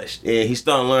polished. And he's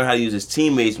starting to learn how to use his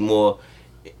teammates more.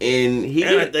 And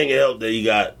I think it helped that he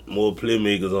got more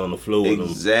playmakers on the floor with him.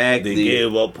 Exactly. They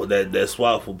gave up that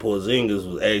swap for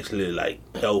Porzingis was actually like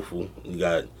helpful. You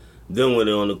got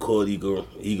Dinwiddie on the court, he could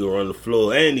run the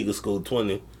floor and he could score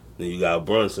 20. Then you got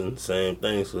Brunson, same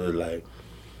thing. So it's like,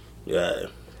 yeah.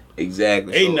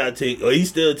 Exactly. He's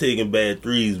still taking bad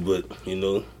threes, but you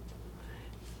know,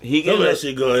 he some of that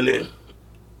shit going in.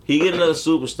 He get another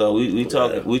superstar.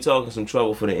 We talking some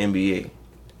trouble for the NBA.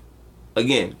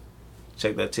 Again,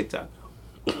 check that TikTok.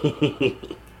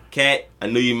 Cat, I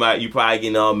knew you probably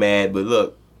getting all mad, but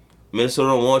look, Minnesota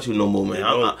don't want you no more, man.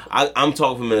 I'm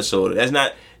talking for Minnesota. That's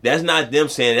not them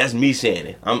saying it, that's me saying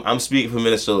it. I'm speaking for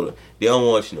Minnesota. They don't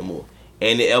want you no more.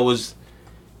 And it was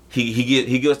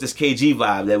he gives us this KG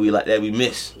vibe that we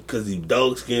miss. Cause he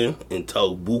dog skin and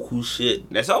talk buku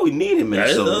shit. That's all we need in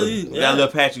Minnesota. Got a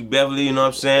little Patrick Beverly, you know what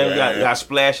I'm saying? Yeah. Got a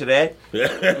splash of that. I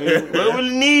mean, we don't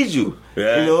really need you.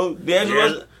 Yeah. You know,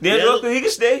 D'Angelo, he can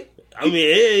stay. I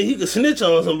mean, he could snitch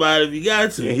on somebody if he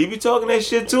got to. Yeah, he be talking that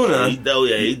shit too now. He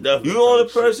definitely. You the only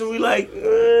person we like.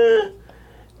 You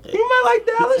might like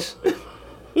Dallas.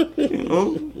 You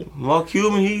know, Mark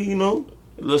Cuban, he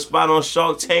a little spot on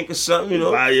Shark Tank or something.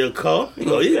 Buy your car. He's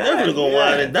definitely gonna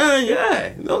wine and dine you.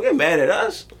 Yeah, don't get mad at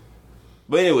us.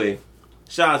 But anyway,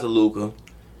 shout out to Luka.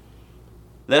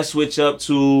 Let's switch up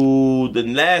to the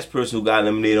last person who got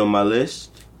eliminated on my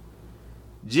list,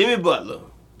 Jimmy Butler.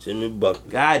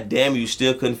 God damn, you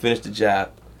still couldn't finish the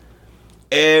job.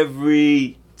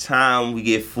 Every time we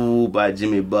get fooled by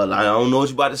Jimmy Butler, I don't know what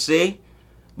you're about to say,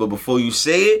 but before you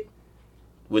say it,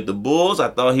 with the Bulls, I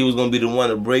thought he was going to be the one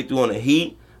to break through on the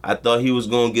Heat. I thought he was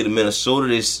going to get Minnesota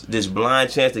this blind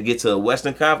chance to get to the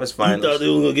Western Conference Finals. You thought they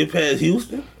were going to get past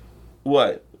Houston?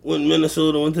 What? When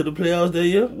Minnesota went to the playoffs that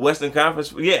year? Western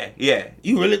Conference? Yeah.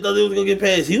 You really thought they was going to get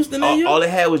past Houston that year? All they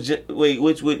had was... Wait,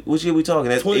 which year we talking?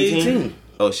 That's 2018.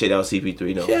 Oh shit, that was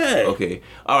CP3. No. Yeah. Okay.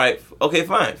 All right. Okay.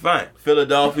 Fine.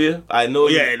 Philadelphia. I know.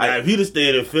 If he'd have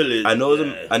stayed in Philly, I know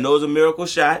it's a miracle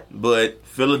shot, but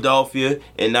Philadelphia,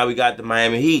 and now we got the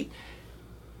Miami Heat.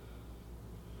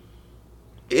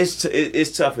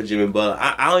 It's tough for Jimmy Butler.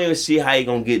 I don't even see how he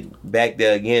gonna get back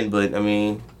there again. But I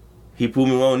mean, he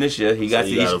proved me wrong this year. He got to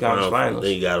the Eastern Conference Finals.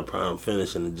 Then he got a prime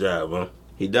finish in the job, huh?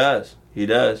 He does.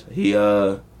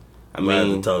 I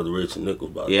mean, to talk to Rachel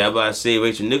Nichols about that. Yeah, I'm about to say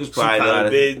Rachel Nichols probably know how to.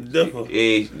 Big difference.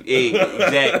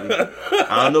 Exactly.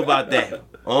 I don't know about that.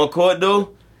 On court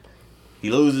though, he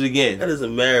loses again. That is a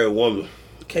married woman.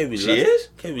 Can't be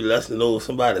lusting over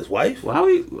somebody's wife. Well,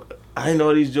 I didn't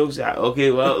know these jokes.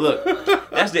 Okay, well look,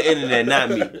 that's the internet, not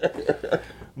me.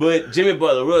 But Jimmy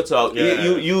Butler, real talk. Yeah.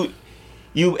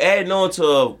 You adding on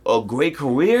to a great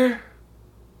career,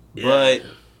 but.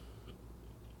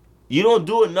 You don't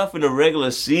do enough in the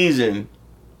regular season.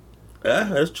 Yeah,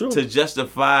 that's true. To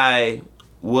justify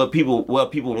what people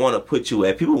want to put you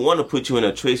at. People want to put you in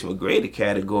a Tracy McGrady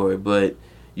category, but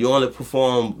you only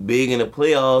perform big in the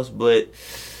playoffs, but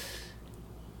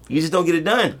you just don't get it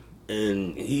done.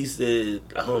 And he said,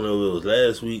 I don't know if it was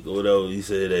last week or whatever, he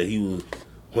said that he was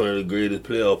one of the greatest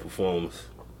playoff performers.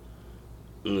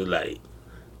 And it was like,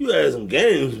 you had some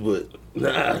games, but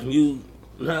you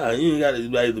ain't got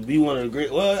to be one of the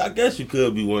great. Well, I guess you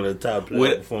could be one of the top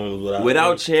playoff performers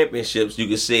without championships. You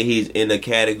could say he's in the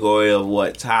category of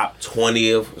what, top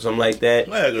 20 or something like that.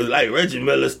 Like Reggie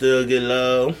Miller still get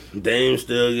love, Dame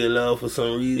still get love for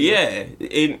some reason. Yeah,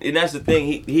 and that's the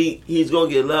thing. He's gonna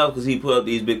get love because he put up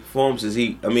these big performances.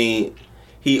 He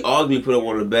arguably put up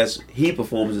one of the best Heat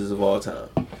performances of all time.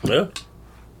 Yeah,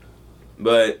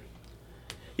 but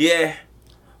yeah,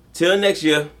 till next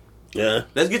year. Yeah,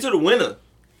 let's get to the winner.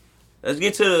 Let's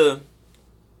get to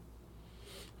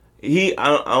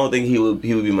I don't think he would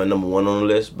be my number one on the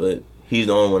list, but he's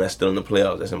the only one that's still in the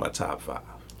playoffs. That's in my top 5.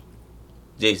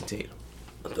 Jason Tatum.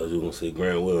 I thought you were gonna say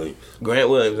Grant Williams. Grant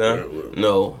Williams, huh?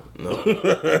 No.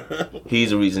 He's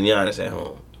the reason Giannis at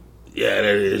home. Yeah,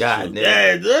 that is. God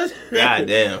damn. God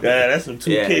damn. Yeah, that's some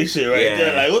 2K shit right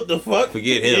there. Like, what the fuck?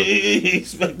 Forget him. He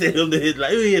expected him to hit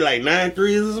like 9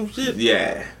 threes or some shit.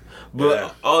 Yeah.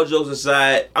 But all jokes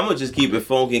aside, I'm going to just keep it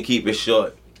funky and keep it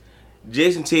short.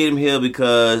 Jason Tatum here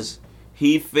because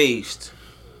he faced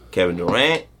Kevin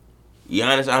Durant,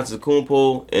 Giannis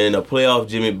Antetokounmpo, and a playoff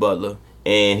Jimmy Butler,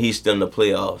 and he's still in the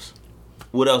playoffs.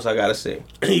 What else I got to say?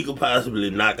 He could possibly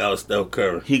knock out Steph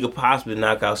Curry.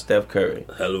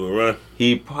 Hell of a run.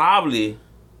 He probably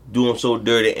do him so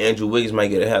dirty Andrew Wiggins might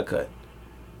get a haircut.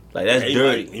 Like, that's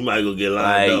dirty. He might go get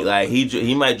lined up. Like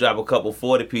he might drop a couple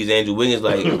 40-piece. Andrew Wiggins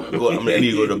like, I'm gonna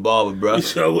need to go to the barber, bro. You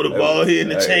sure with a ball here in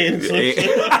the chain or some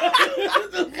shit?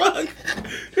 What the fuck?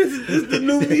 This is the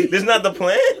new me. This not the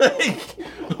plan? Like,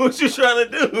 what you trying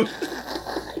to do?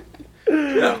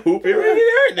 Hoop and ring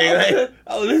and everything. Like,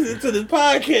 I was listening to this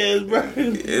podcast, bro.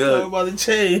 Talking about the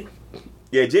chain.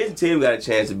 yeah, Jason Tatum got a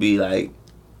chance to be like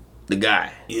the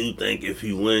guy. You think if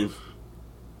he win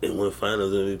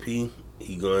Finals MVP,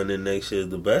 he going in next year as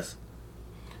the best?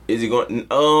 Is he going?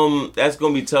 That's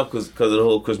gonna be tough because of the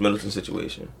whole Chris Middleton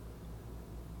situation.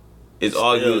 It's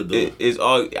all. It's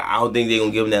all. I don't think they're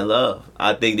gonna give him that love.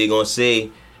 I think they're gonna say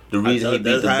the reason he beat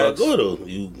the Bucks. That's how it go though.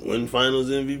 You win Finals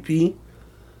MVP.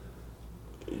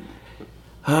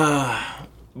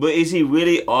 But is he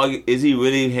really? Is he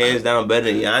really hands down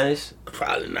better than Giannis?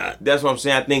 Probably not. That's what I'm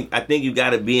saying. I think you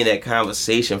got to be in that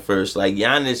conversation first. Like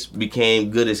Giannis became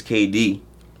good as KD,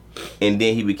 and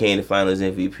then he became the Finals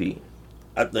MVP.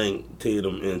 I think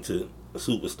Tatum into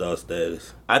superstar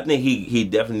status. I think he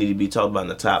definitely need to be talked about in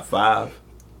the top 5.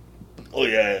 Oh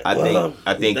yeah. I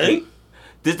think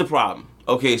this is the problem.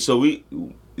 Okay, so it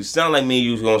sound like me and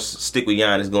you was gonna stick with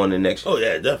Giannis going to next year. Oh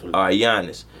yeah, definitely. All right,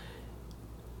 Giannis.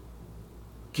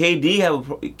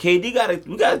 KD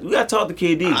we gotta talk to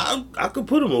KD. I could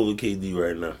put him over KD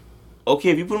right now.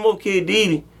 Okay, if you put him over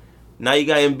KD, now you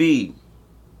got Embiid.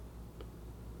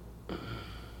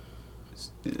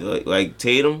 Like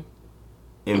Tatum,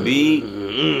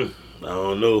 Embiid. I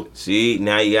don't know. See,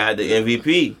 now you got the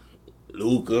MVP.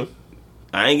 Luka.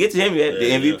 I ain't get to him yet. The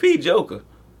MVP Joker.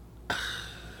 I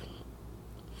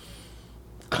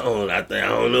don't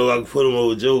know if I can put him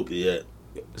over Joker yet.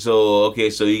 So okay,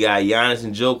 so you got Giannis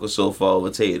and Joker so far over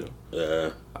Tatum.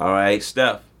 Yeah. All right,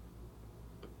 Steph.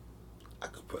 I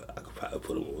could probably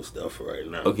put him over Steph right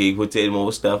now. Okay, you put Tatum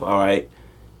over Steph. All right,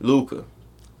 Luka.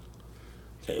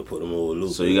 Can't put him over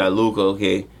Luka. So you got Luka.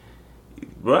 Okay,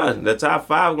 bruh, the top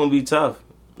 5 gonna be tough.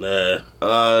 Nah.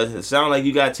 It sound like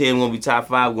you got Tatum gonna be top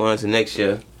 5 going into next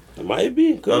year. It might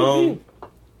be. Could be.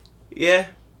 Yeah,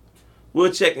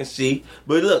 we'll check and see.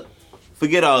 But look,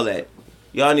 forget all that.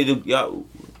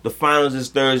 The finals is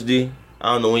Thursday.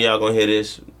 I don't know when y'all gonna hear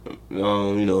this. You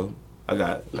know, I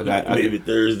got maybe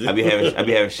Thursday. I be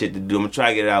having shit to do. I'm gonna try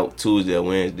to get it out Tuesday or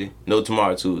Wednesday. No,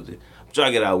 tomorrow Tuesday. I'm trying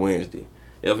to get it out Wednesday.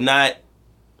 If not,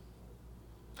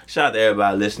 shout out to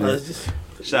everybody listening.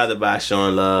 Shout out to by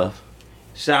Sean Love.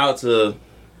 Shout out to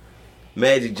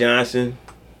Magic Johnson.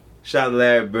 Shout out to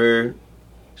Larry Bird.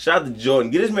 Shout out to Jordan.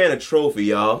 Get this man a trophy,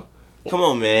 y'all. Come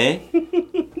on, man.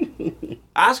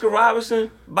 Oscar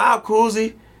Robertson, Bob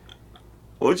Cousy.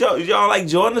 What y'all like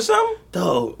Jordan or something?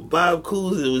 Dog, Bob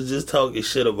Cousy was just talking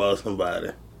shit about somebody.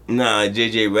 Nah,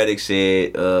 JJ Redick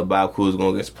said Bob Cousy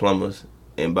going against plumbers.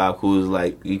 And Bob Cousy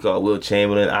like, he called Will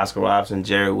Chamberlain, Oscar Robertson,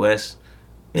 Jerry West.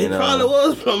 He probably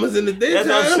was plumbers in the daytime. That's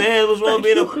what I'm saying. What's wrong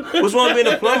with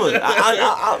being a plumber?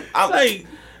 Like,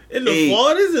 in the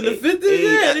 40s and the 50s,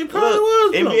 yeah, they probably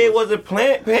was plumbers. NBA wasn't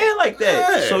paying like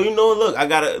that. Yeah. So, you know, look, I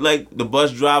gotta, like, the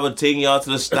bus driver taking y'all to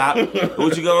the stop.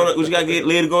 What you got get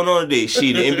later going on today?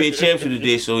 Shit, the NBA championship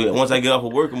today, so once I get off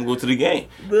of work, I'm gonna go to the game.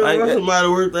 Like somebody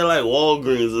worked at, like,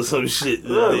 Walgreens or some shit.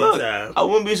 Look, I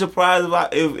wouldn't be surprised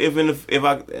if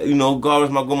I you know,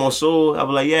 garbage my Gomo soul, I'd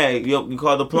be like, yeah, you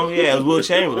called the plumber? Yeah, it was Will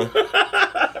Chamberlain.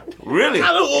 Really? I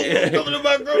don't know coming to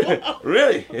my grandma.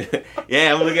 Really?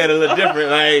 Yeah, I'm looking at it a little different.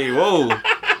 Like, whoa.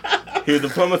 He was the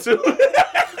plumber too?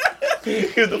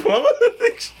 He was the plumber?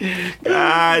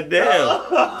 God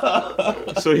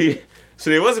damn. So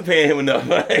they wasn't paying him enough.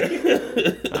 Like,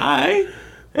 alright.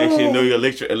 Actually, you know your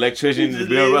electrician,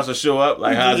 Bill Russell show up.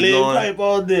 Like, how's it going? Pipe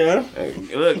all day.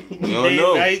 Look, you don't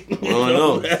know. You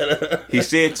don't know. He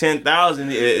said 10,000.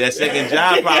 That second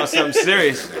job probably was something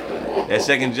serious. That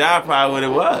second job probably what it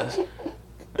was.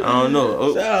 I don't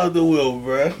know. Shout out to Will,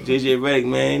 bro. JJ Redick,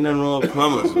 man, ain't nothing wrong with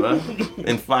plumbers, bro.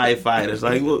 And firefighters.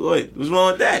 Like, what's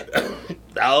wrong with that?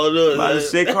 I don't know. About to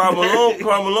say Karl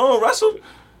Malone, Russell?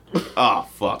 Oh,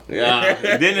 fuck.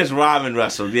 Dennis Rodman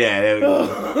Russell. Yeah, there we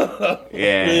go.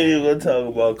 Yeah. We ain't even gonna talk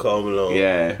about Karl Malone.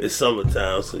 Yeah. It's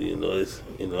summertime, so it's.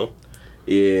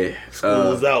 Yeah.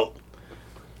 School's out.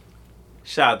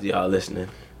 Shout out to y'all listening.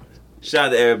 Shout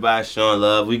out to everybody, Sean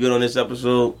Love. We good on this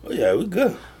episode? Oh, yeah, we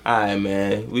good. Alright,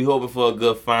 man. We hoping for a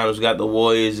good finals. We got the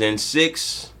Warriors in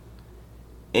 6.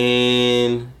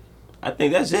 And I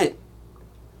think that's it.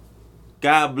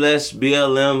 God bless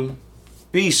BLM.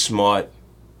 Be smart.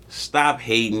 Stop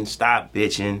hating. Stop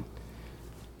bitching.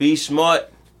 Be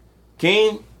smart.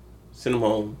 King, send them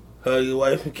home. Hug your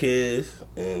wife and kids.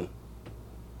 And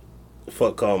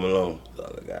fuck Karl Malone. That's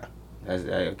all I got. That's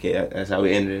okay. That's how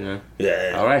we ended it, huh?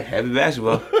 Yeah. All right. Happy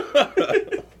basketball.